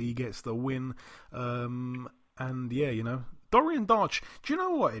 Hopefully he gets the win. And yeah, Dorian Darch, do you know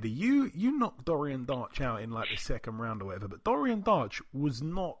what, Eddie? You knocked Dorian Darch out in like the second round or whatever, but Dorian Darch was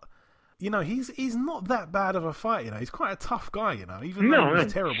not, he's not that bad of a fighter, He's quite a tough guy, even though he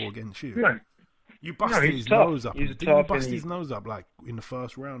was terrible against you. Right. You busted his nose up. Didn't you bust his nose up like in the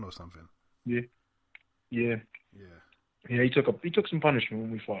first round or something? Yeah. Yeah, he took some punishment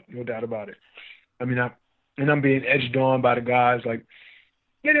when we fought, no doubt about it. I mean, I'm being edged on by the guys like,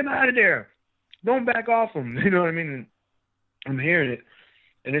 get him out of there. Don't back off him. You know what I mean? And I'm hearing it,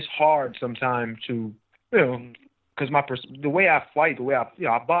 and it's hard sometimes to, because the way I fight, the way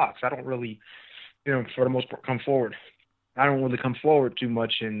I box, I don't really, for the most part, come forward. I don't really come forward too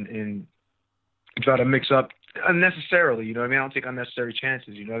much and try to mix up unnecessarily. You know what I mean? I don't take unnecessary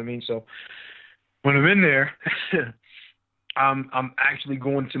chances. You know what I mean? So when I'm in there, I'm actually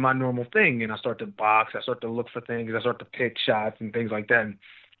going to my normal thing, and I start to box. I start to look for things. I start to pick shots and things like that. And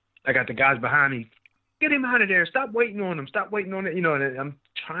I got the guys behind me. Get him out of there. Stop waiting on him. Stop waiting on it. And I'm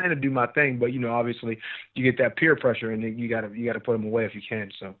trying to do my thing, but obviously you get that peer pressure, and then you gotta put him away if you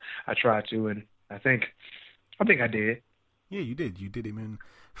can. So I try to, and I think I did. Yeah, you did. You did him in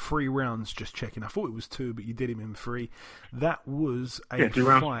 3 rounds. Just checking. I thought it was 2, but you did him in 3. That was a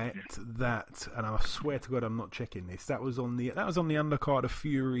fight that, and I swear to God, I'm not checking this. That was on the undercard of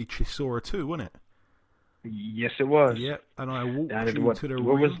Fury Chisora 2, wasn't it? Yes, it was. Yeah, and I walked you to the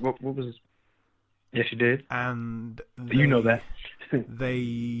ring. What was? Yes, you did. And you know that.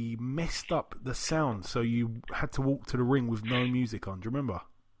 They messed up the sound, so you had to walk to the ring with no music on. Do you remember?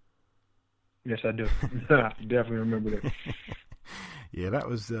 Yes, I do. I definitely remember that. Yeah, that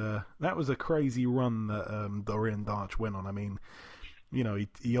was a crazy run that Dorian Darch went on. I mean,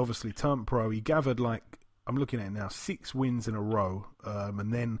 he obviously turned pro. He gathered I'm looking at it now, 6 wins in a row,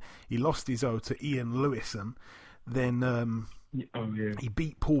 and then he lost his O to Ian Lewison. Then he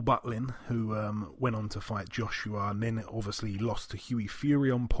beat Paul Butlin, who went on to fight Joshua, and then obviously he lost to Hughie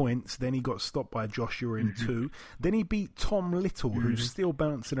Fury on points. Then he got stopped by Joshua in 2. Then he beat Tom Little, who's still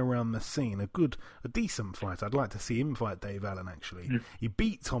bouncing around the scene. A decent fight. I'd like to see him fight Dave Allen, actually. He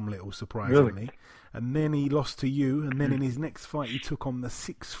beat Tom Little, surprisingly. Really? And then he lost to you, and then in his next fight he took on the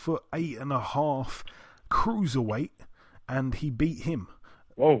 6'8.5" cruiserweight, and he beat him.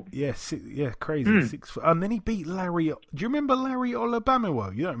 Whoa! Yeah, crazy. 6 foot, and then he beat Larry. Do you remember Larry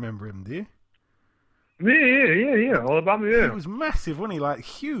Olabamiwo? You don't remember him, do you? Yeah. Olabamiwo. He was massive, wasn't he? Like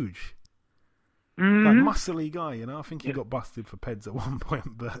huge, like muscly guy. I think he got busted for peds at one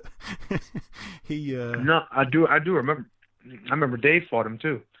point, but he. No, I do remember. I remember Dave fought him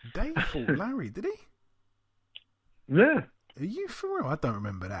too. Dave fought Larry, did he? Yeah. Are you for real? I don't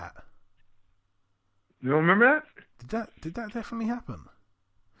remember that. You don't remember that? Did that definitely happen?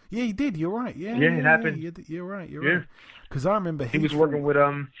 Yeah, he did. You're right. Yeah, it happened. You're right. Right. Because I remember he was working with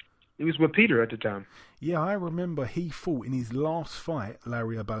He was with Peter at the time. Yeah, I remember he fought in his last fight,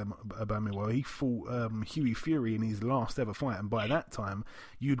 Larry Obamiwo. He fought Hughie Fury in his last ever fight, and by that time,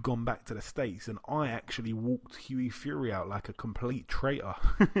 you'd gone back to the States, and I actually walked Hughie Fury out like a complete traitor.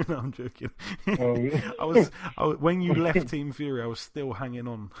 No, I'm joking. Oh, yeah. I was when you left Team Fury, I was still hanging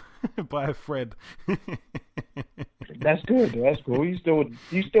on by a thread. That's good. That's cool. You still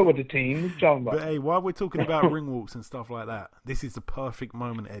with the team. What you talking about? But hey, while we're talking about ring walks and stuff like that, this is the perfect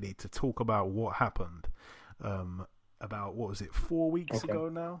moment, Eddie, to talk about what happened. About, what was it, 4 weeks ago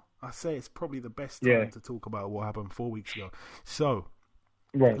now? I say it's probably the best time to talk about what happened 4 weeks ago. So,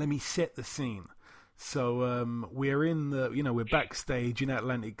 let me set the scene. So, we're in we're backstage in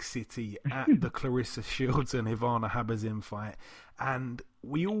Atlantic City at the Clarissa Shields and Ivana Habazin fight, and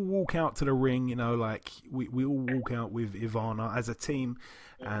we all walk out to the ring, we all walk out with Ivana as a team,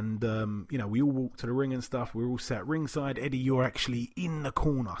 and we all walk to the ring and stuff. We're all sat ringside. Eddie, you're actually in the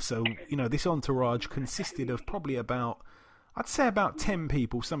corner, so this entourage consisted of probably about, I'd say about 10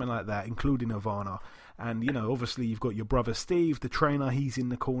 people, something like that, including Ivana. And, you know, obviously you've got your brother Steve, the trainer, he's in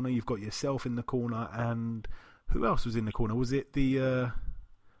the corner. You've got yourself in the corner. And who else was in the corner? Was it the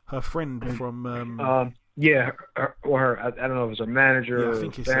her friend from... I don't know if it was her manager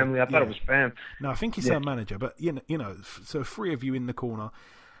or family. I thought it was fam. No, I think it's her manager. But, you know, so 3 of you in the corner.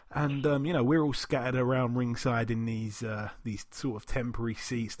 And, you know, we're all scattered around ringside in these sort of temporary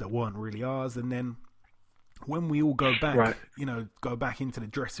seats that weren't really ours. And then when we all go back, you know, go back into the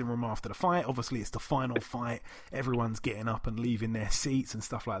dressing room after the fight, obviously it's the final fight. Everyone's getting up and leaving their seats and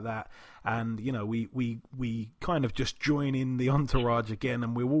stuff like that. And, you know, we kind of just join in the entourage again,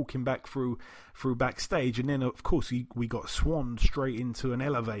 and we're walking back through backstage. And then, of course, we got swanned straight into an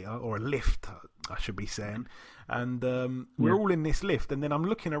elevator, or a lift, I should be saying. And we're all in this lift, and then I'm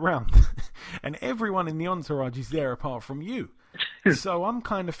looking around, and everyone in the entourage is there apart from you. So I'm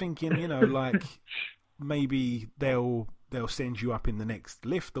kind of thinking, you know, like, maybe they'll send you up in the next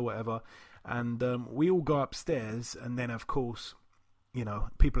lift or whatever. And we all go upstairs, and then, of course, you know,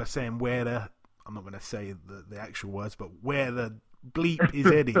 people are saying I'm not going to say the actual words, but where the bleep is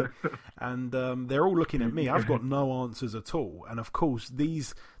Eddie. And they're all looking at me. I've got no answers at all. And, of course,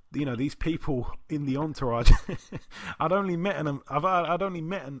 these people in the entourage, I'd only met them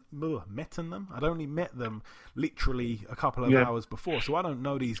literally a couple of hours before, so I don't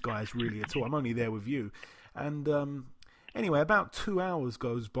know these guys really at all. I'm only there with you. And anyway, about 2 hours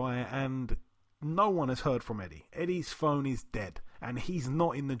goes by, and no one has heard from Eddie. Eddie's phone is dead, and he's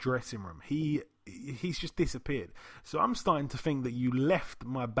not in the dressing room. He's just disappeared. So I'm starting to think that you left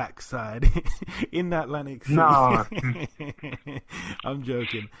my backside in that Atlantic City. No. I'm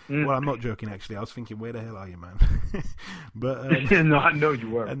joking. Well, I'm not joking, actually. I was thinking, where the hell are you, man? But no, I know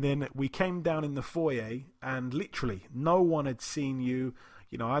you were. And then we came down in the foyer, and literally no one had seen you.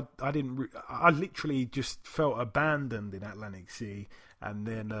 You know, I literally just felt abandoned in Atlantic City. And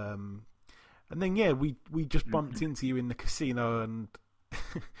then yeah, we just bumped into you in the casino, and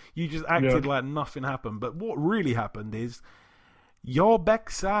you just acted like nothing happened. But what really happened is your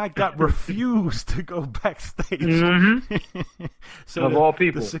backside got refused to go backstage. So of all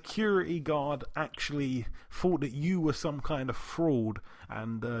people, the security guard actually thought that you were some kind of fraud,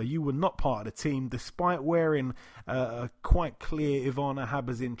 and you were not part of the team, despite wearing a quite clear Ivana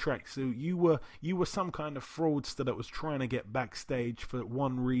Habazin tracksuit. You were some kind of fraudster that was trying to get backstage for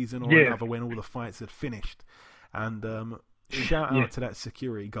one reason or another when all the fights had finished. And shout out to that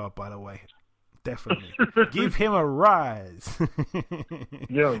security guard, by the way. Definitely. Give him a rise.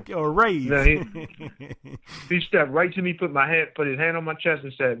 Give a raise. Yeah, he stepped right to me, put his hand on my chest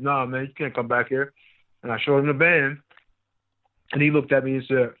and said, "No, man, you can't come back here." And I showed him the band, and he looked at me and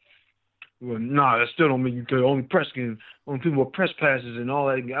said, "Well, no, that still don't mean you could only people with press passes and all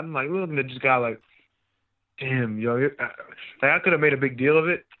that." I'm like looking at this guy like, damn, yo, I could have made a big deal of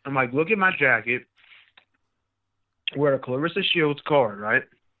it. I'm like, look at my jacket. Wear a Clarissa Shields card, right?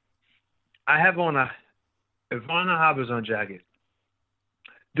 I have on a Ivana Habazin jacket.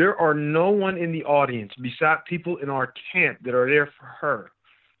 There are no one in the audience beside people in our camp that are there for her.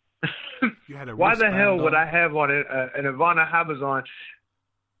 Why the hell would I have on an Ivana Habazin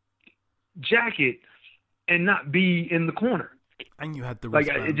jacket and not be in the corner? And you had the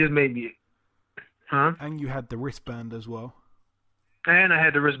wristband. It just made me... Huh? And you had the wristband as well. And I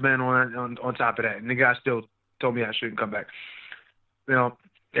had the wristband on top of that. And the guy still told me I shouldn't come back. You know...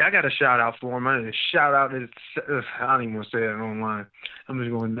 Yeah, I got a shout out for him. I need a shout out. I don't even want to say that online. I'm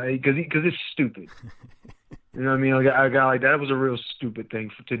just going because it's stupid. You know what I mean? A guy like that was a real stupid thing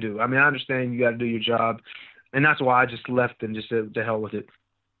to do. I mean, I understand you got to do your job, and that's why I just left and just said the hell with it,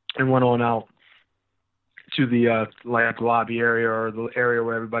 and went on out to the lobby area or the area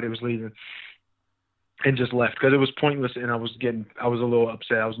where everybody was leaving, and just left because it was pointless, and I was a little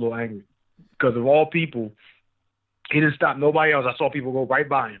upset. I was a little angry because of all people. He didn't stop nobody else. I saw people go right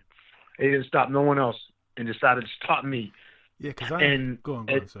by him. He didn't stop no one else and decided to stop me. Yeah, because go on,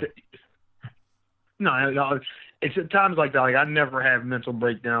 No, it's at times like that. Like I never have mental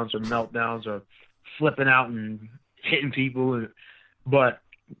breakdowns or meltdowns or flipping out and hitting people. But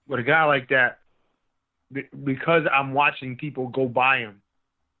with a guy like that, because I'm watching people go by him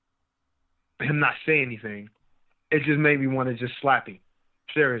not say anything, it just made me want to just slap him.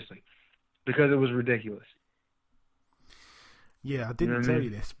 Seriously. Because it was ridiculous. Yeah, I didn't tell you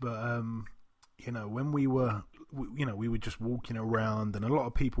this, but you know, when we were just walking around, and a lot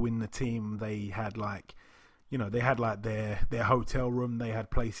of people in the team, they had their hotel room, they had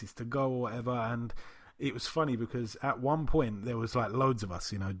places to go or whatever, and it was funny because at one point there was like loads of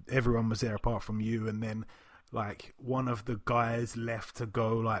us, you know, everyone was there apart from you, and then like one of the guys left to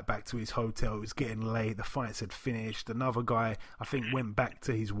go like back to his hotel. It was getting late. The fights had finished. Another guy, I think, went back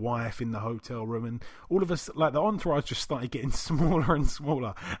to his wife in the hotel room, and all of us, like the entourage, just started getting smaller and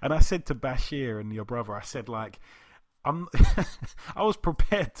smaller. And I said to Bashir and your brother, I said like, I was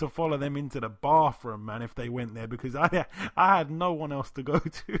prepared to follow them into the bathroom, man, if they went there, because I had no one else to go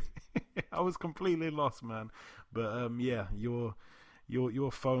to. I was completely lost, man. But yeah, your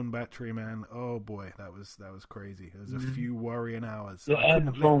phone battery, man. Oh boy, that was crazy. There's a few worrying hours. And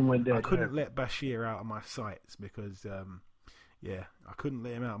the phone went dead. I couldn't let Bashir out of my sights because, I couldn't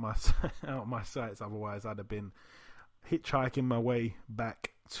let him out of my sights. Otherwise, I'd have been hitchhiking my way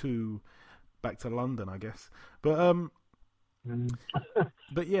back to London, I guess. But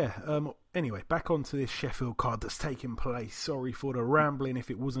but yeah. Anyway, back onto this Sheffield card that's taking place. Sorry for the rambling.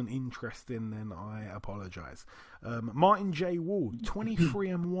 If it wasn't interesting, then I apologise. Martin J. Ward,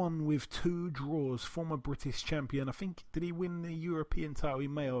 23-1 with 2 draws, former British champion. I think, did he win the European title? He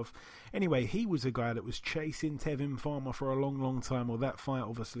may have. Anyway, he was a guy that was chasing Tevin Farmer for a long, long time. Well, that fight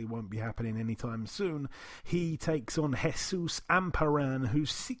obviously won't be happening anytime soon. He takes on Jesus Amparan,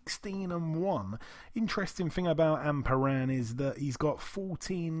 who's 16-1. Interesting thing about Amparan is that he's got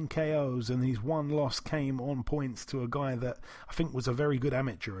 14 KOs, and his one loss came on points to a guy that I think was a very good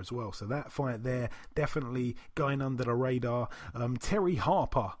amateur as well. So that fight there definitely going under the radar. Terry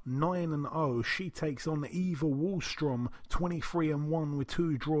Harper, 9-0. She takes on Eva Wallstrom, 23-1 with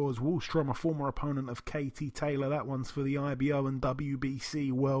 2 draws. Wallstrom, a former opponent of Katie Taylor. That one's for the IBO and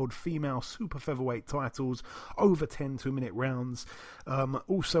WBC World Female Super Featherweight titles, over 10 2-minute rounds.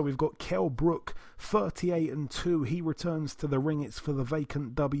 Also, we've got Kell Brook, 38-2. He returns to the ring. It's for the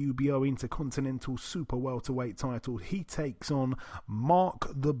vacant WBO Intercontinental Super Welterweight title. He takes on Mark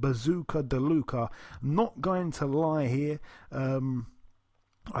the Bazooka DeLuca. Not going to lie here,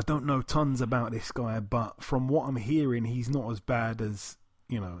 I don't know tons about this guy, but from what I'm hearing, he's not as bad as,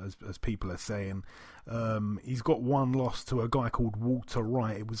 as people are saying. He's got one loss to a guy called Walter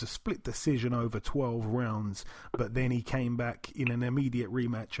Wright. It was a split decision over 12 rounds, but then he came back in an immediate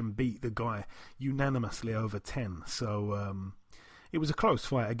rematch and beat the guy unanimously over 10. So it was a close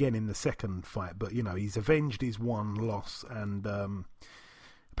fight again in the second fight, but he's avenged his one loss, and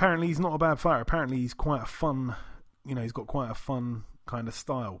apparently he's not a bad fighter. Apparently he's quite a fun, he's got quite a fun kind of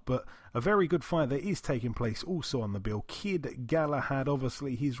style. But a very good fight that is taking place also on the bill. Kid Galahad,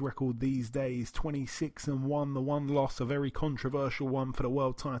 obviously his record these days, 26-1. The one loss, a very controversial one for the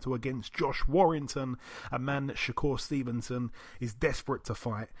world title against Josh Warrington, a man that Shakur Stevenson is desperate to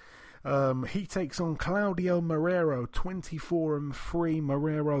fight. He takes on Claudio Marrero, 24-3.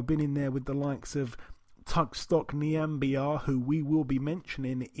 Marrero been in there with the likes of Tugstock Niambiar, who we will be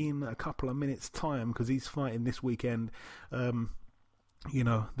mentioning in a couple of minutes' time because he's fighting this weekend.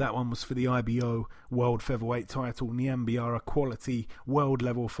 That one was for the IBO World Featherweight title. Niambiar, a quality world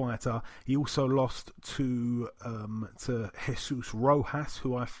level fighter. He also lost to Jesus Rojas,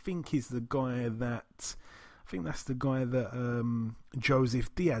 who I think is the guy that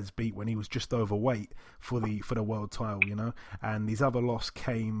Joseph Diaz beat when he was just overweight for the world title, And his other loss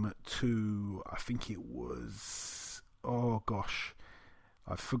came to, I think it was, oh gosh,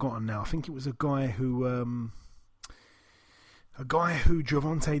 I've forgotten now. I think it was a guy who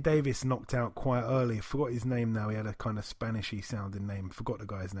Gervonta Davis knocked out quite early. I forgot his name now. He had a kind of Spanishy sounding name. Forgot the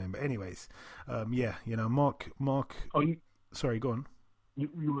guy's name. But anyways, Mark. Oh, sorry, go on.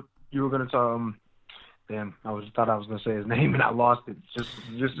 You were going to damn, thought I was going to say his name and I lost it.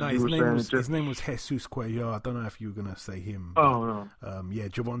 His name was Jesus Cuellar. I don't know if you were going to say him. Oh, no.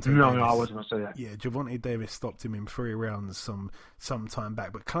 Gervonta Davis. No, I wasn't going to say that. Yeah, Gervonta Davis stopped him in 3 rounds some time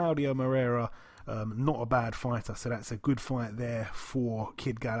back. But Claudio Marrero, not a bad fighter, so that's a good fight there for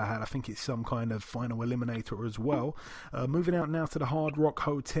Kid Galahad. I think it's some kind of final eliminator as well. Moving out now to the Hard Rock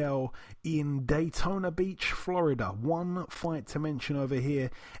Hotel in Daytona Beach, Florida. One fight to mention over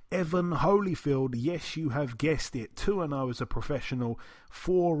here. Evan Holyfield, yes, you have guessed it, 2-0 as a professional,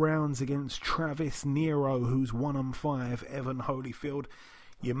 4 rounds against Travis Nero, who's 1-5. Evan Holyfield,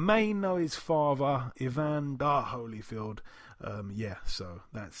 you may know his father, Evander Holyfield. So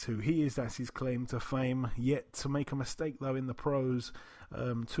that's who he is. That's his claim to fame. Yet to make a mistake, though, in the pros.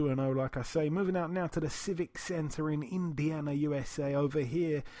 2-0, like I say. Moving out now to the Civic Center in Indiana, USA. Over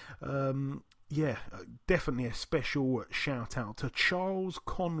here, definitely a special shout-out to Charles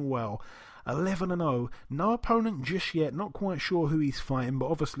Conwell. 11-0. No opponent just yet. Not quite sure who he's fighting,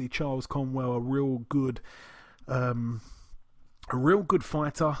 but obviously Charles Conwell, a real good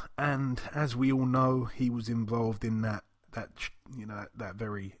fighter, and as we all know, he was involved in that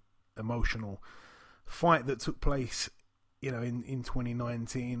very emotional fight that took place you know, in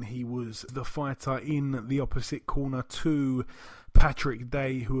 2019, he was the fighter in the opposite corner to Patrick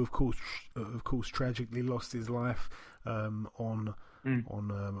Day, who of course tragically lost his life on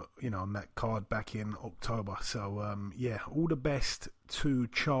that card back in October. So all the best to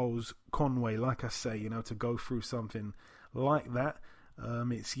Charles Conway. Like I say, you know, to go through something like that,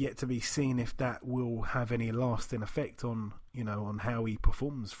 it's yet to be seen if that will have any lasting effect on how he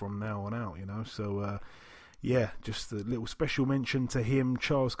performs from now on out. You know, so. Just a little special mention to him,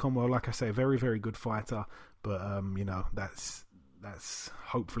 Charles Conway. Like I say, very, very good fighter, but that's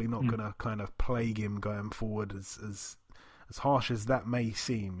hopefully not going to kind of plague him going forward, as harsh as that may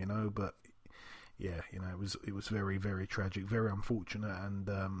seem, you know. But it was very, very tragic, very unfortunate,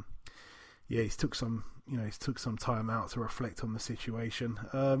 and he's took some time out to reflect on the situation.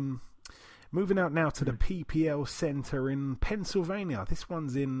 Moving out now to the PPL Center in Pennsylvania. This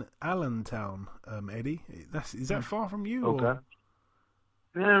one's in Allentown, Eddie. Is that far from you? Okay.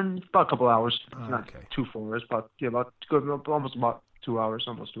 It's about a couple hours. It's not too far. It's almost about 2 hours,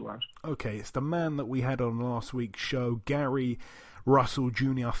 almost 2 hours. Okay, it's the man that we had on last week's show, Gary Russell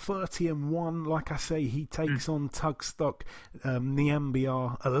Jr., 30-1. Like I say, he takes on Tugstock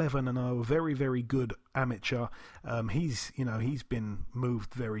Niambiar, 11-0. Very, very good amateur. He's been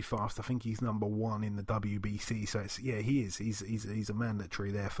moved very fast. I think he's number 1 in the WBC. So he is. He's a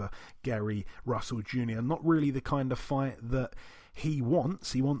mandatory there for Gary Russell Jr. Not really the kind of fight that he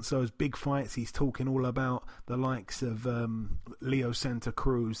wants. He wants those big fights. He's talking all about the likes of Leo Santa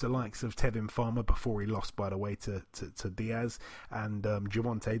Cruz, the likes of Tevin Farmer, before he lost, by the way, to Diaz, and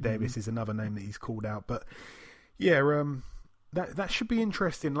Gervonta Davis is another name that he's called out. But that should be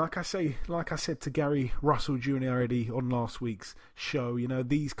interesting. Like I said to Gary Russell Jr. already on last week's show, you know,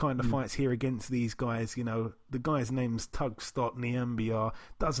 these kind of fights here against these guys, you know, the guy's name's Tugstock Niambiar,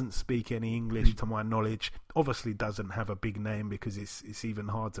 doesn't speak any English to my knowledge, obviously doesn't have a big name because it's even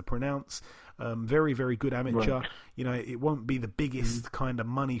hard to pronounce. Very, very good amateur. Right. You know, it won't be the biggest kind of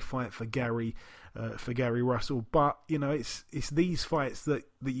money fight for Gary Russell, but you know, it's these fights that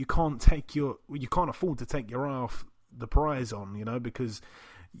you can't afford to take your eye off the prize on, you know, because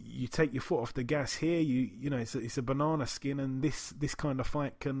you take your foot off the gas here, you know, it's a banana skin, and this kind of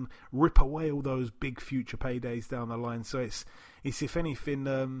fight can rip away all those big future paydays down the line. So it's if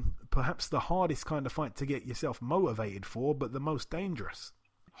anything, perhaps the hardest kind of fight to get yourself motivated for, but the most dangerous.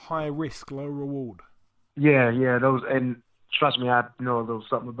 High risk, low reward. Yeah, those, and trust me, I know a little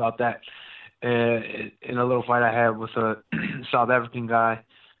something about that. In a little fight I had with a South African guy,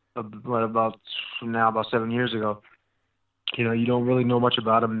 about 7 years ago. You know, you don't really know much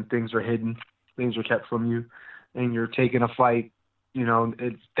about them, and things are hidden, things are kept from you, and you're taking a fight. You know,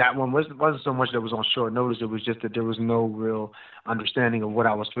 that one wasn't so much that it was on short notice. It was just that there was no real understanding of what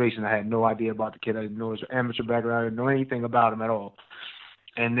I was facing. I had no idea about the kid. I didn't know his amateur background. I didn't know anything about him at all.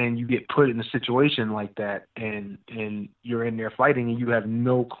 And then you get put in a situation like that, and you're in there fighting, and you have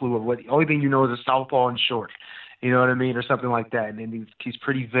no clue of what. The only thing you know is a southpaw and short. You know what I mean, or something like that. And then he's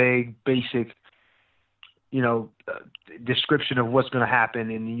pretty vague, basic, you know, description of what's going to happen,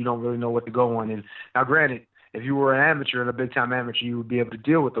 and you don't really know what to go on. And now, granted, if you were an amateur and a big-time amateur, you would be able to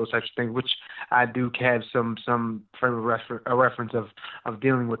deal with those types of things, which I do have some frame of reference of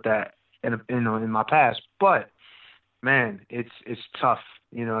dealing with that in my past. But man, it's tough.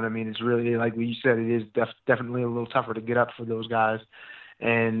 You know what I mean? It's really, like you said, it is definitely a little tougher to get up for those guys.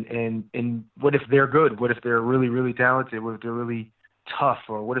 And what if they're good? What if they're really, really talented? What if they're really tough?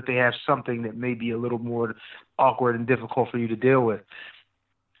 Or what if they have something that may be a little more awkward and difficult for you to deal with?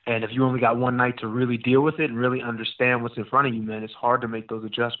 And if you only got one night to really deal with it and really understand what's in front of you, man, it's hard to make those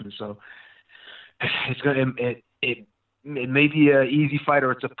adjustments. So it may be an easy fight,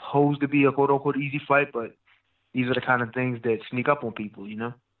 or it's supposed to be a quote unquote easy fight, but these are the kind of things that sneak up on people, you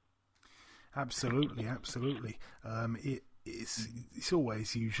know? Absolutely. It's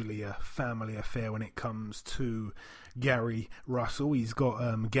always usually a family affair when it comes to Gary Russell. He's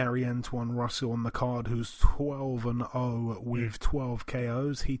got Gary Antoine Russell on the card, who's 12-0 with 12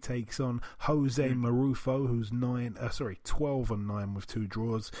 KOs. He takes on Jose Marufo, who's 12-9 with 2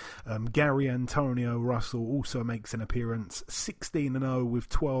 draws. Gary Antonio Russell also makes an appearance, 16-0 with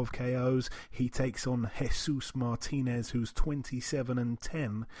 12 KOs. He takes on Jesus Martinez, who's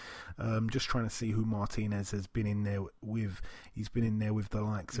 27-10. Just trying to see who Martinez has been in there with. He's been in there with the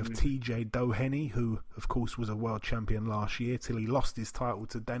likes of TJ Doheny, who of course was a world champion last year till he lost his title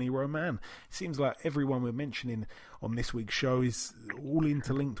to Danny Roman. It seems like everyone we're mentioning on this week's show is all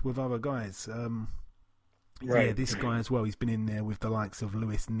interlinked with other guys. Right. Yeah, this guy as well, he's been in there with the likes of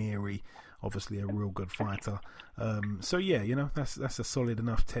Lewis Neary obviously a real good fighter. So yeah, that's a solid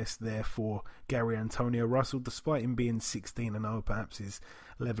enough test there for Gary Antonio Russell. Despite him being 16-0, perhaps his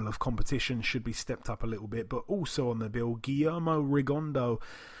level of competition should be stepped up a little bit. But also on the bill, Guillermo Rigondeaux.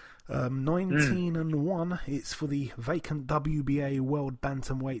 19-1. It's for the vacant WBA World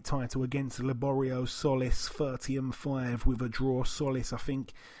Bantamweight title against Liborio Solis. 30-5 with a draw. Solis, I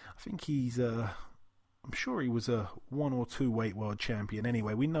think he's I'm sure he was a 1 or 2 weight world champion.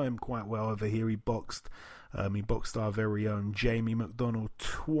 Anyway, we know him quite well over here. He boxed our very own Jamie McDonnell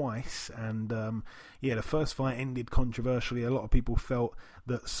twice, and the first fight ended controversially. A lot of people felt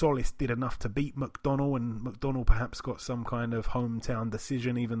that Solis did enough to beat McDonnell, and McDonnell perhaps got some kind of hometown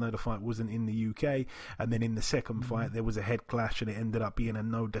decision, even though the fight wasn't in the UK. And then in the second fight, there was a head clash, and it ended up being a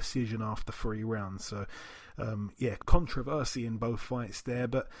no decision after 3 rounds. So, controversy in both fights there.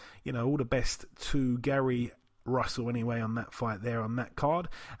 But all the best to Gary Russell anyway on that fight there on that card.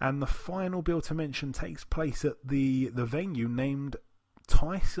 And the final bill to mention takes place at the venue named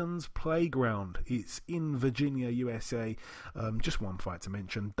Tyson's Playground. It's in Virginia, USA. Just one fight to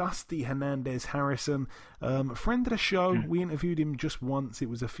mention. Dusty Hernandez Harrison, friend of the show. We interviewed him just once. It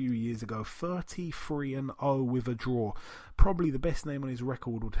was a few years ago. 33-0 with a draw. Probably the best name on his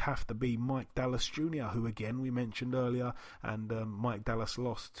record would have to be Mike Dallas Jr., who again we mentioned earlier, and Mike Dallas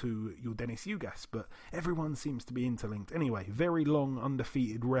lost to Yordenis Ugas, but everyone seems to be interlinked. Anyway, very long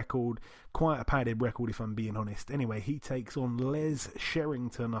undefeated record, quite a padded record if I'm being honest. Anyway, he takes on Les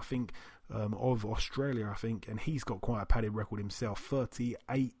Sherrington, I think, of Australia, I think, and he's got quite a padded record himself.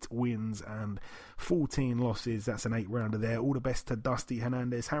 38 wins and 14 losses. That's an 8-rounder there. All the best to Dusty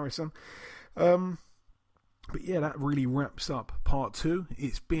Hernandez Harrison. But yeah, that really wraps up part 2.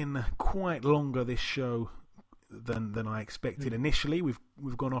 It's been quite longer, this show, than I expected initially. We've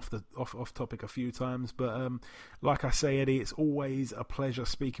gone off topic a few times, but like I say, Eddie, it's always a pleasure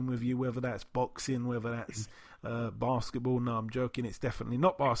speaking with you, whether that's boxing, whether that's basketball. No, I'm joking, it's definitely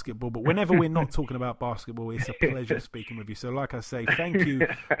not basketball, but whenever we're not talking about basketball, it's a pleasure speaking with you. So like I say, thank you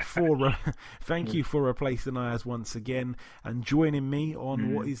for replacing Ayaz once again and joining me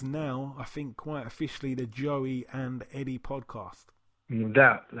on what is now, I think, quite officially the Joey and Eddie podcast. No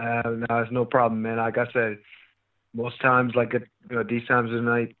doubt. No, it's no problem, man. Like I said, most times, like these times of the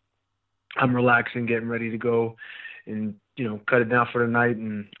night, I'm relaxing, getting ready to go and, cut it down for the night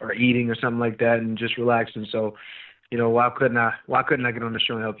or eating or something like that and just relaxing. So, why couldn't I get on the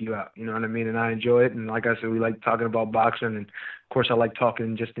show and help you out? You know what I mean? And I enjoy it. And like I said, we like talking about boxing. And of course, I like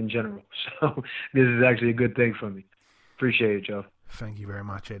talking just in general. So this is actually a good thing for me. Appreciate it, Joe. Thank you very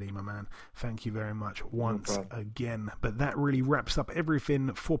much, Eddie, my man. Thank you very much once again. But that really wraps up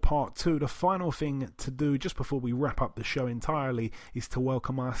everything for part 2. The final thing to do just before we wrap up the show entirely is to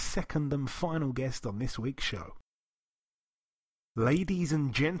welcome our second and final guest on this week's show. Ladies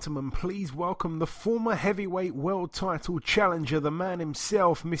and gentlemen, please welcome the former heavyweight world title challenger, the man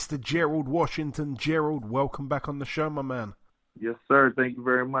himself, Mr. Gerald Washington. Gerald, welcome back on the show, my man. Yes, sir. Thank you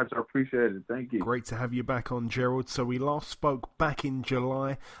very much. I appreciate it. Thank you. Great to have you back on, Gerald. So we last spoke back in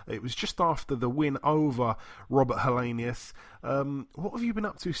July. It was just after the win over Robert Helenius. What have you been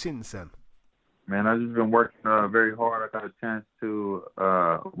up to since then? Man, I've just been working very hard. I got a chance to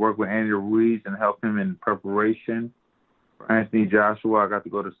work with Andy Ruiz and help him in preparation for Anthony Joshua. I got to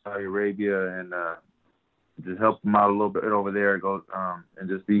go to Saudi Arabia and just help him out a little bit over there. And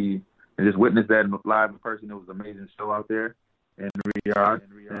just witness that live in person. It was an amazing show out there in Riyadh,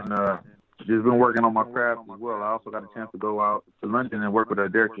 and just been working on my craft as well. I also got a chance to go out to London and work with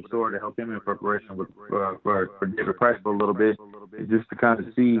Derek Chisora to help him in preparation for David Price for a little bit, just to kind of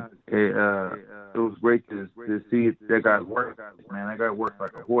see. It was great to see that guy work. Man, that guy works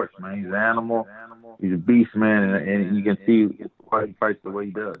like a horse, man. He's an animal. He's a beast, man, and you can see why he fights the way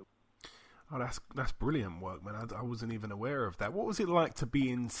he does. Oh, that's brilliant work, man. I wasn't even aware of that. What was it like to be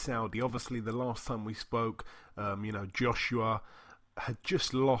in Saudi? Obviously, the last time we spoke, Joshua had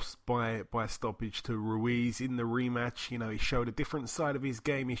just lost by stoppage to Ruiz in the rematch. He showed a different side of his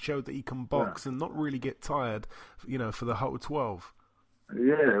game. He showed that he can box and not really get tired, for the whole 12.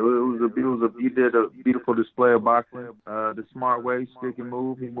 Yeah, he did a beautiful display of boxing. The smart way, stick and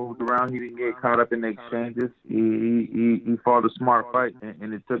move. He moved around. He didn't get caught up in the exchanges. He fought a smart fight,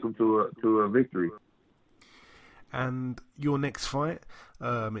 and it took him to a victory. And your next fight,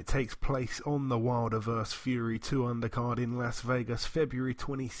 it takes place on the Wilder vs. Fury 2 undercard in Las Vegas. February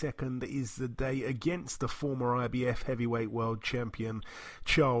 22nd is the day against the former IBF heavyweight world champion,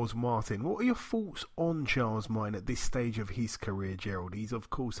 Charles Martin. What are your thoughts on Charles Martin at this stage of his career, Gerald? He's, of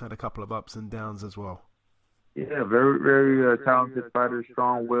course, had a couple of ups and downs as well. Yeah, very, very talented fighter,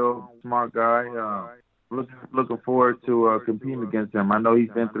 strong-willed, smart guy. looking forward to competing against him. I know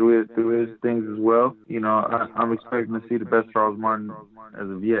he's been through his things as well. I'm expecting to see the best Charles Martin as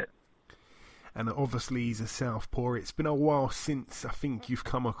of yet. And obviously he's a southpaw. It's been a while since I think you've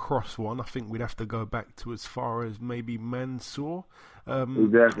come across one. I think we'd have to go back to as far as maybe Mansour.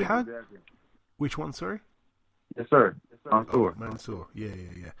 Exactly. Which one, sorry? Yes, sir. Mansour. Mansour. Yeah.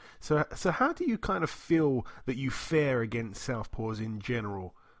 So how do you kind of feel that you fare against southpaws in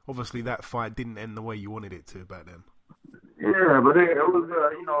general? Obviously that fight didn't end the way you wanted it to back then. Yeah, but it was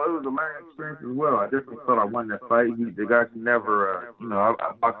it was a learning experience as well. I definitely thought I won that fight. The guy could never,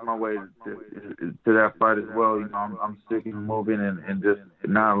 I boxed my way to that fight as well. I'm sticking and moving and just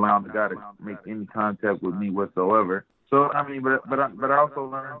not allowing the guy to make any contact with me whatsoever. So I mean, but I also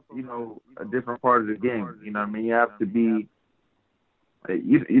learned, a different part of the game. You have to be.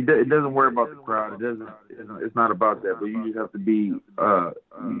 It doesn't worry about the crowd. It's not about that. But you just have to be.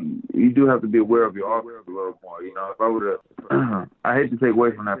 You do have to be aware of your offense a little more. If I would have, I hate to take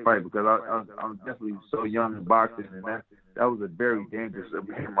away from that fight because I'm definitely so young in boxing, and that was a very dangerous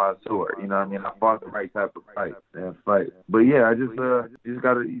Mansour. I fought the right type of fight. But yeah, I just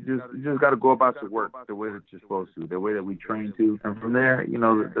gotta go about your work the way that you're supposed to, the way that we train to, and from there,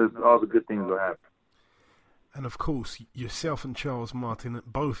 there's all the good things will happen. And of course, yourself and Charles Martin,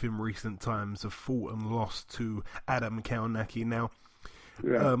 both in recent times, have fought and lost to Adam Kownacki. Now,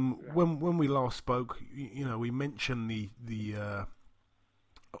 when we last spoke, we mentioned the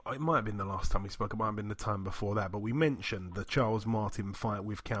it might have been the last time we spoke, it might have been the time before that, but we mentioned the Charles Martin fight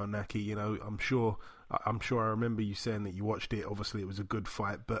with Kownacki. I'm sure I remember you saying that you watched it. Obviously, it was a good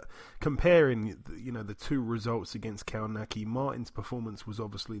fight, but comparing, the two results against Kownacki, Martin's performance was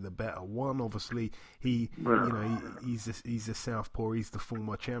obviously the better one. Obviously, he's a southpaw. He's the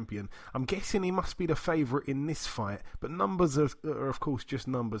former champion. I'm guessing he must be the favourite in this fight, but numbers are of course just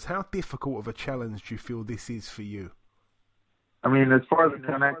numbers. How difficult of a challenge do you feel this is for you? I mean, as far as the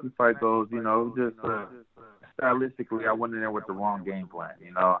Kownacki fight goes, just stylistically, I went in there with the wrong game plan.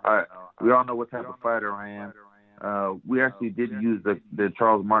 We all know what type of fighter I am. We actually did use the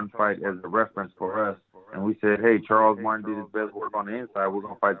Charles Martin fight as a reference for us, and we said, hey, Charles Martin did his best work on the inside. We're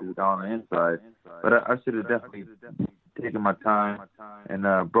going to fight this guy on the inside. But I should have definitely taken my time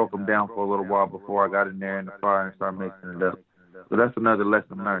and broke him down for a little while before I got in there in the fire and started mixing it up. So that's another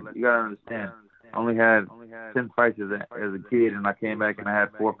lesson learned. You got to understand, I only had 10 fights as a kid, and I came back and I had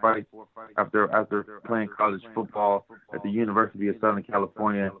 4 fights after playing college football at the University of Southern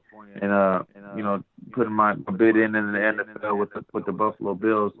California, and putting my bid in the NFL with the Buffalo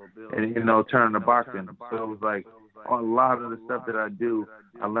Bills, and turning to boxing. So it was like a lot of the stuff that I do,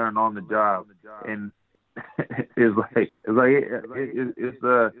 I learned on the job, and it's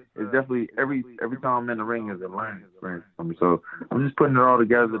definitely every time I'm in the ring is a learning experience for me. So I'm just putting it all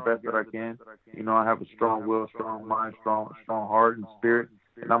together the best that I can. I have a strong will, strong mind, strong heart and spirit,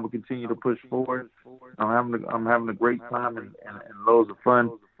 and I'm gonna continue to push forward. I'm having a great time and loads of fun,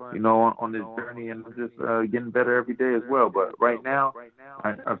 on this journey, and I'm just getting better every day as well. But right now,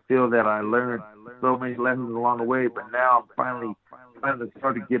 I feel that I learned so many lessons along the way, but now I'm finally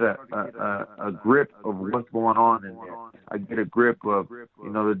starting to get a grip of what's going on in there. I get a grip of,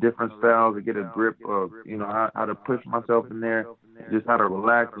 the different styles. I get a grip of, how to push myself in there, just how to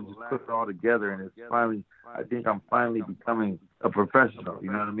relax and just put it all together. And I think I'm finally becoming a professional.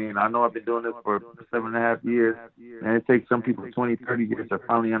 You know what I mean? I know I've been doing this for 7.5 years, and it takes some people 20, 30 years to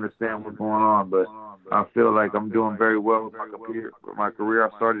finally understand what's going on. But I feel like I'm doing very well with my career. I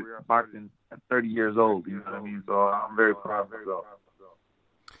started boxing at 30 years old. You know what I mean? So I'm very proud of myself.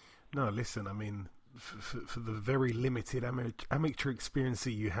 No, listen, I mean, for the very limited amateur experience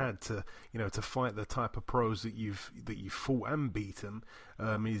that you had to fight the type of pros that you've fought and beaten,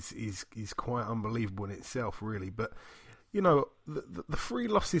 is quite unbelievable in itself, really. But the 3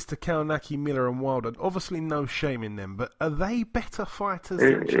 losses to Kownacki, Miller, and Wilder, obviously no shame in them. But are they better fighters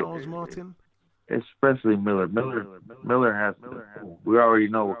than Charles Martin? Especially Miller. Miller has. We already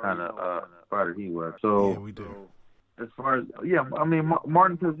know what kind of fighter he was. So yeah, we do. As far as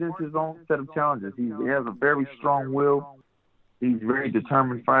Martin presents his own set of challenges. He has a very strong will. He's a very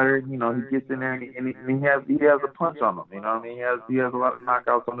determined fighter. He gets in there and he has a punch on him. You know what I mean? He has a lot of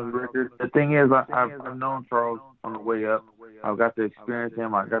knockouts on his record. The thing is, I've known Charles on the way up. I've got to experience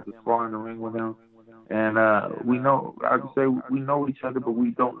him. I got to spar in the ring with him, and we know each other, but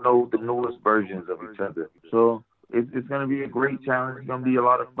we don't know the newest versions of each other. So it's going to be a great challenge. It's going to be a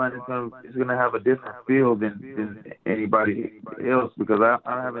lot of fun. It's going to have a different feel than anybody else, because I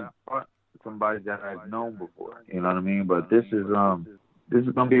haven't fought somebody that I've known before. You know what I mean? But this is going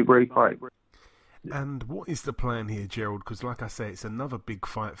to be a great fight. And what is the plan here, Gerald? Because, like I say, it's another big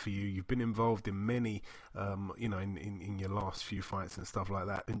fight for you. You've been involved in many, in your last few fights and stuff like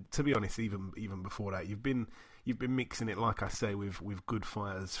that. And to be honest, even before that, you've been mixing it, like I say, with good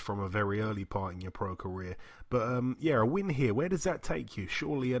fighters from a very early part in your pro career. But a win here. Where does that take you?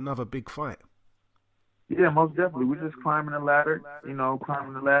 Surely another big fight. Yeah, most definitely. We're just climbing the ladder,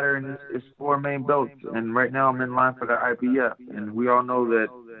 and it's 4 main belts. And right now I'm in line for the IBF. And we all know that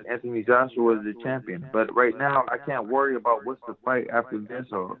Anthony Joshua is the champion. But right now I can't worry about what's the fight after this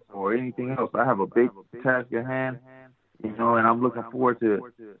or anything else. I have a big task at hand, and I'm looking forward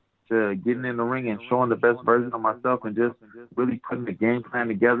to getting in the ring and showing the best version of myself and just really putting the game plan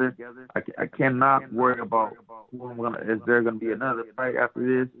together. I cannot worry about is there going to be another fight after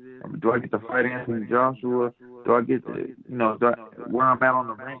this? Do I get to fight Anthony Joshua? Do I get to, where I'm at on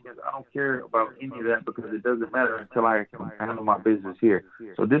the rankings? I don't care about any of that because it doesn't matter until I can handle my business here.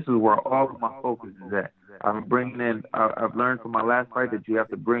 So this is where all of my focus is at. I've learned from my last fight that you have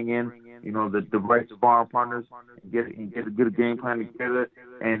to bring in, the right sparring partners and get a good game plan together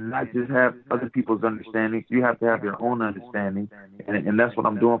and not just have other people's understanding. You have to have your own understanding. And that's what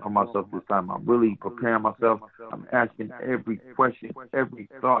I'm doing for myself this time. I'm really preparing myself. I'm asking every question, every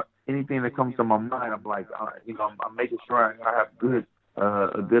thought, anything that comes to my mind. I'm like, I'm making sure I have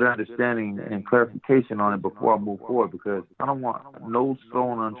a good understanding and clarification on it before I move forward because I don't want no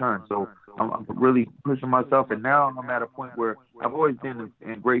stone unturned. So I'm really pushing myself, and now I'm at a point where I've always been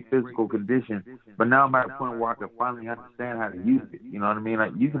in great physical condition, but now I'm at a point where I can finally understand how to use it. You know what I mean?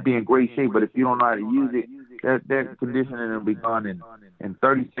 Like, you can be in great shape, but if you don't know how to use it, that conditioning will be gone in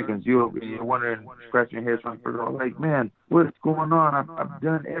 30 seconds. You're wondering, scratching your head, trying to figure out, like, man, what's going on? I've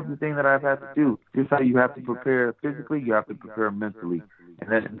done everything that I've had to do. Just how you have to prepare physically, you have to prepare mentally,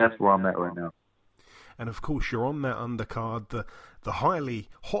 and that's where I'm at right now. And of course, you're on that undercard, the hotly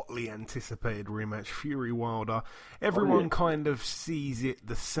anticipated rematch, Fury Wilder. Everyone kind of sees it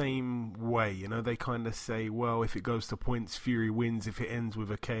the same way. They kind of say, well, if it goes to points, Fury wins. If it ends with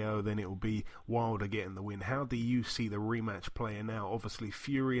a KO, then it will be Wilder getting the win. How do you see the rematch playing out? Obviously,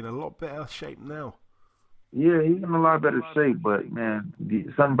 Fury in a lot better shape now. Yeah, he's in a lot better shape, but, man,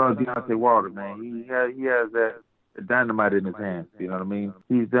 something about Deontay Wilder, man. He has that dynamite in his hands, you know what I mean?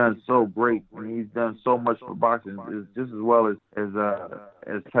 He's done so great, and he's done so much for boxing, just as well as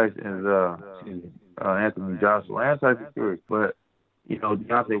Anthony Joshua and Tyson Fury. But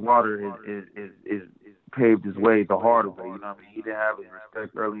Deontay Wilder is paved his way the harder way. You know what I mean? He didn't have his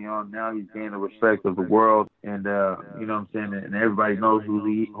respect early on. Now he's gained the respect of the world, and you know what I'm saying. And everybody knows who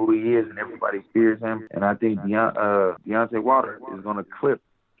he is, and everybody fears him. And I think Deontay Wilder is going to clip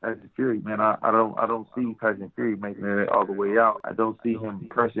Tyson Fury, man. I don't see Tyson Fury making it all the way out. I don't see him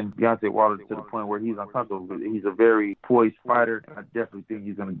pressing Deontay Wilder to the point where he's uncomfortable. He's a very poised fighter, and I definitely think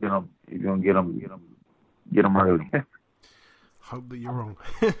he's gonna get him. He's gonna get him early. Hope that you're wrong.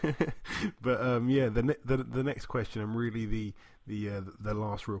 But the next question, and really the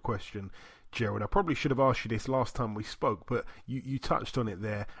last real question, Gerald, I probably should have asked you this last time we spoke, but you touched on it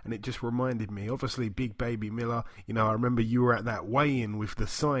there, and it just reminded me. Obviously, Big Baby Miller, I remember you were at that weigh-in with the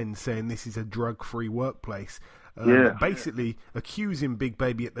sign saying this is a drug-free workplace. Basically accusing Big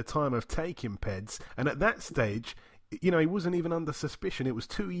Baby at the time of taking peds, and at that stage, he wasn't even under suspicion. It was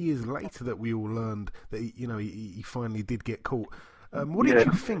 2 years later that we all learned that he finally did get caught. What did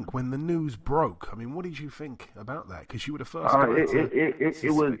you think when the news broke? I mean, what did you think about that? Because you were the first guy.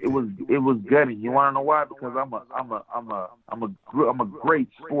 It was gutting. You want to know why? Because I'm a great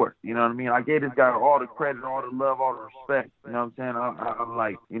sport. You know what I mean? I gave this guy all the credit, all the love, all the respect. You know what I'm saying? I'm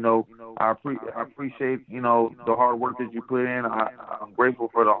like, I appreciate the hard work that you put in. I'm grateful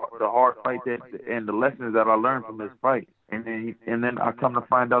for the hard fight and the lessons that I learned from this fight. And then I come to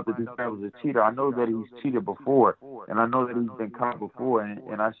find out that this guy was a cheater. I know that he's cheated before, and I know that he's been caught before,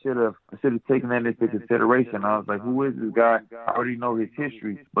 and I should have taken that into consideration. I was like, who is this guy? I already know his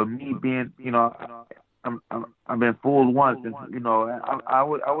history, but me being, I've been fooled once, and I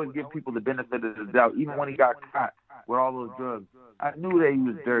would give people the benefit of the doubt, even when he got caught with all those drugs. I knew that he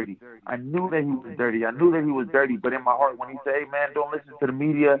was dirty. I knew that he was dirty, but in my heart, when he said, "Hey man, don't listen to the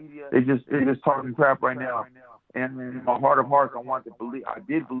media. They're just talking crap right now." And in my heart of hearts, I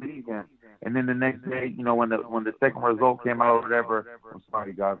did believe him. And then the next day, when the second result came out or whatever, I'm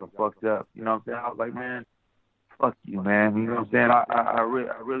sorry guys, I fucked up. You know what I'm saying? I was like, man, fuck you, man. You know what I'm saying? I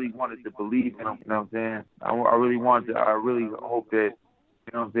really wanted to believe in him. You know what I'm saying? I really hope that,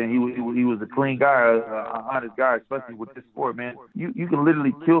 you know what I'm saying, he was a clean guy, an honest guy, especially with this sport, man. You can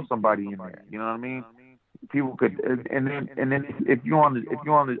literally kill somebody in there. You know what I mean? People could, and then if you're on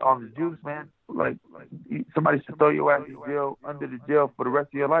the juice, man, somebody should throw your ass in jail, under the jail for the rest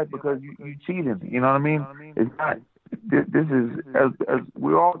of your life because you cheated. You know what I mean? It's not. This is as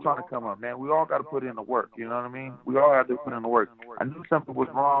we're all trying to come up, man. We all got to put in the work. You know what I mean? We all have to put in the work. I knew something was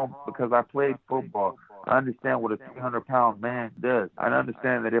wrong because I played football. I understand what a 300-pound man does. I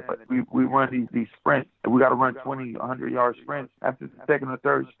understand that if we run these sprints, we got to run 20, 100-yard sprints. After the second or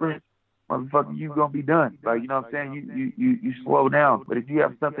third sprint, motherfucker, you gonna be done. Like, you know what I'm saying? You slow down. But if you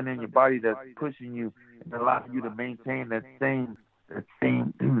have something in your body that's pushing you and allowing you to maintain that same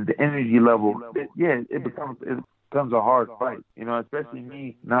the energy level, it becomes a hard fight. You know, especially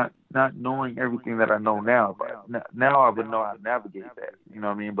me not knowing everything that I know now. But now I would know how to navigate that. You know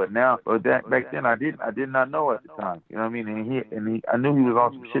what I mean? But back then I did not know at the time. You know what I mean? And I knew he was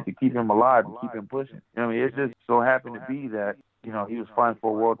on some shit to keep him alive and keep him pushing. You know what I mean? It just so happened to be that, you know, he was fighting for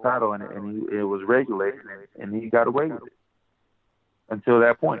a world title and it was regulated and he got away with it until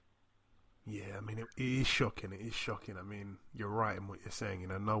that point. Yeah, I mean, it is shocking. It is shocking. I mean, you're right in what you're saying. You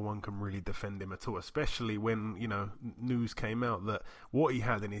know, no one can really defend him at all, especially when, you know, news came out that what he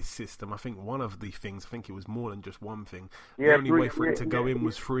had in his system, I think one of the things, I think it was more than just one thing, the only way for it to go in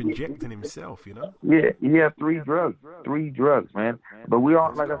was through injecting himself, you know? Yeah, he had three drugs, man. But we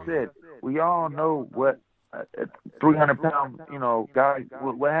all, like I said, we all know what 300-pound, you know, guy.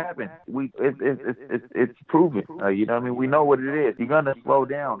 What happened? It's proven. You know what I mean? We know what it is. You're gonna slow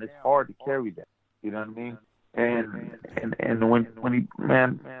down. It's hard to carry that. You know what I mean? And when he,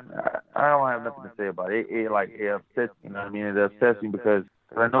 man, I don't have nothing to say about it. It upsets. You know what I mean? It upsets me because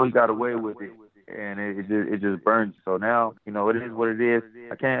I know he got away with it. And it just burns. So now, you know, it is what it is.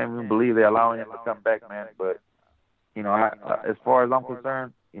 I can't even believe they're allowing him to come back, man. But, you know, as far as I'm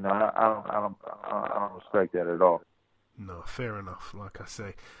concerned, you know, I don't respect that at all. No, fair enough. Like I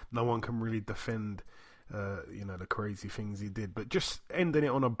say, no one can really defend, you know, the crazy things he did. But just ending it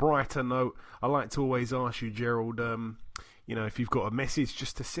on a brighter note, I like to always ask you, Gerald, you know, if you've got a message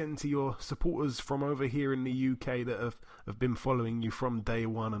just to send to your supporters from over here in the UK that have been following you from day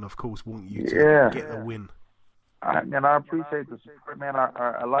one and, of course, want you to get the win. I appreciate the support, man.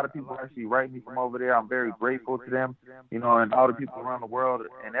 A lot of people actually write me from over there. I'm very grateful to them, you know, and all the people around the world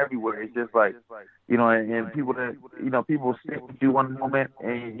and everywhere. It's just like, you know, and people that, you know, people stick with you one moment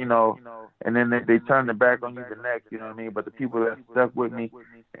and, you know, and then they turn their back on you the next, you know what I mean? But the people that stuck with me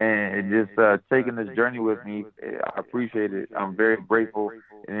and just taking this journey with me, I appreciate it. I'm very grateful,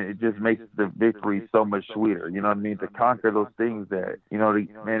 and it just makes the victory so much sweeter, you know what I mean? To conquer those things that, you know,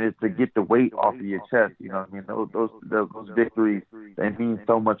 man, it's to get the weight off of your chest, you know what I mean? Those victories, they mean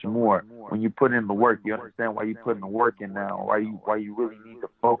so much more. When you put in the work, you understand why you putting the work in now, why you really need to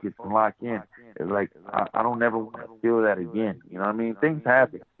focus and lock in. It's like, I don't ever want to feel that again. You know what I mean? Things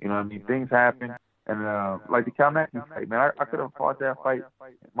happen. You know what I mean? Things happen. And like the Kalnacki fight, man, I could have fought that fight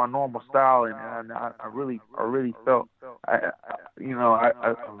my normal style, and I really felt, you know,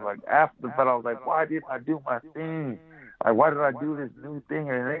 I was like, after the fight, I was like, why didn't I do my thing? Like, why did I do this new thing?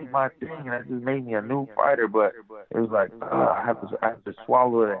 And it ain't my thing, and that just made me a new fighter. But it was like, I have to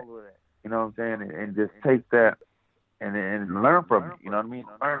swallow that, you know what I'm saying, and just take that and learn from it, you know what I mean?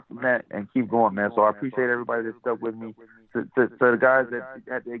 Learn from that and keep going, man. So I appreciate everybody that stuck with me. To the guys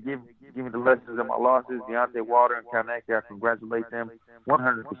that give me the lessons of my losses, Deontay Wilder and Kalnacki, I congratulate them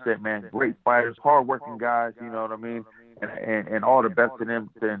 100%, man. Great fighters, hard-working guys, you know what I mean? And all the best to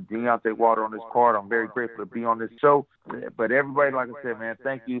them, to Deontay Wilder on this card. I'm very grateful to be on this show. But everybody, like I said, man,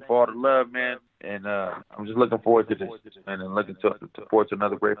 thank you for all the love, man. And I'm just looking forward to this, man, and looking forward to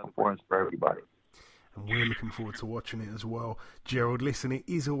another great performance for everybody. And we're looking forward to watching it as well. Gerald, listen, it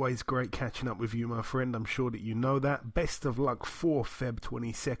is always great catching up with you, my friend. I'm sure that you know that. Best of luck for Feb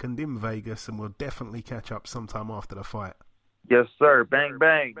 22nd in Vegas, and we'll definitely catch up sometime after the fight. Yes, sir. Bang,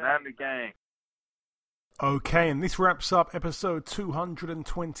 bang. Man the gang. Okay, and this wraps up episode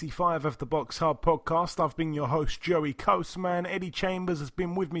 225 of the Box Hard Podcast. I've been your host, Joey Coastman. Eddie Chambers has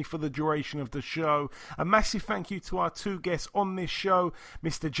been with me for the duration of the show. A massive thank you to our two guests on this show,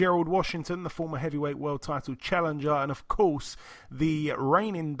 Mr. Gerald Washington, the former heavyweight world title challenger, and of course, the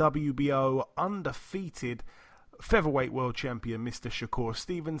reigning WBO undefeated featherweight world champion, Mr. Shakur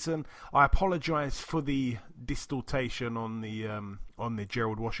Stevenson. I apologise for the distortation on the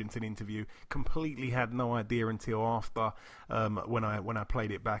Gerald Washington interview. Completely had no idea until after when I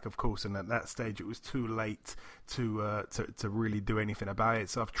played it back, of course, and at that stage it was too late to really do anything about it.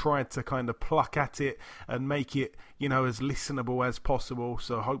 So I've tried to kind of pluck at it and make it, you know, as listenable as possible.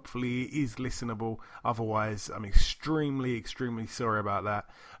 So hopefully it is listenable. Otherwise, I'm extremely sorry about that.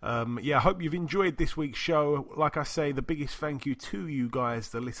 I hope you've enjoyed this week's show. Like I say, the biggest thank you to you guys,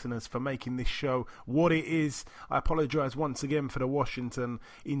 the listeners, for making this show what it is. I apologise once again for the Washington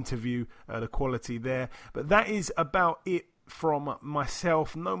interview, the quality there. But that is about it from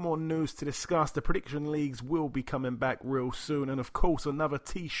myself. No more news to discuss. The prediction leagues will be coming back real soon, and of course another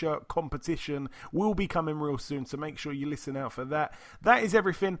t-shirt competition will be coming real soon, so make sure you listen out for that. That is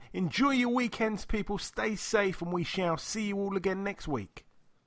everything. Enjoy your weekends, people. Stay safe, and we shall see you all again next week.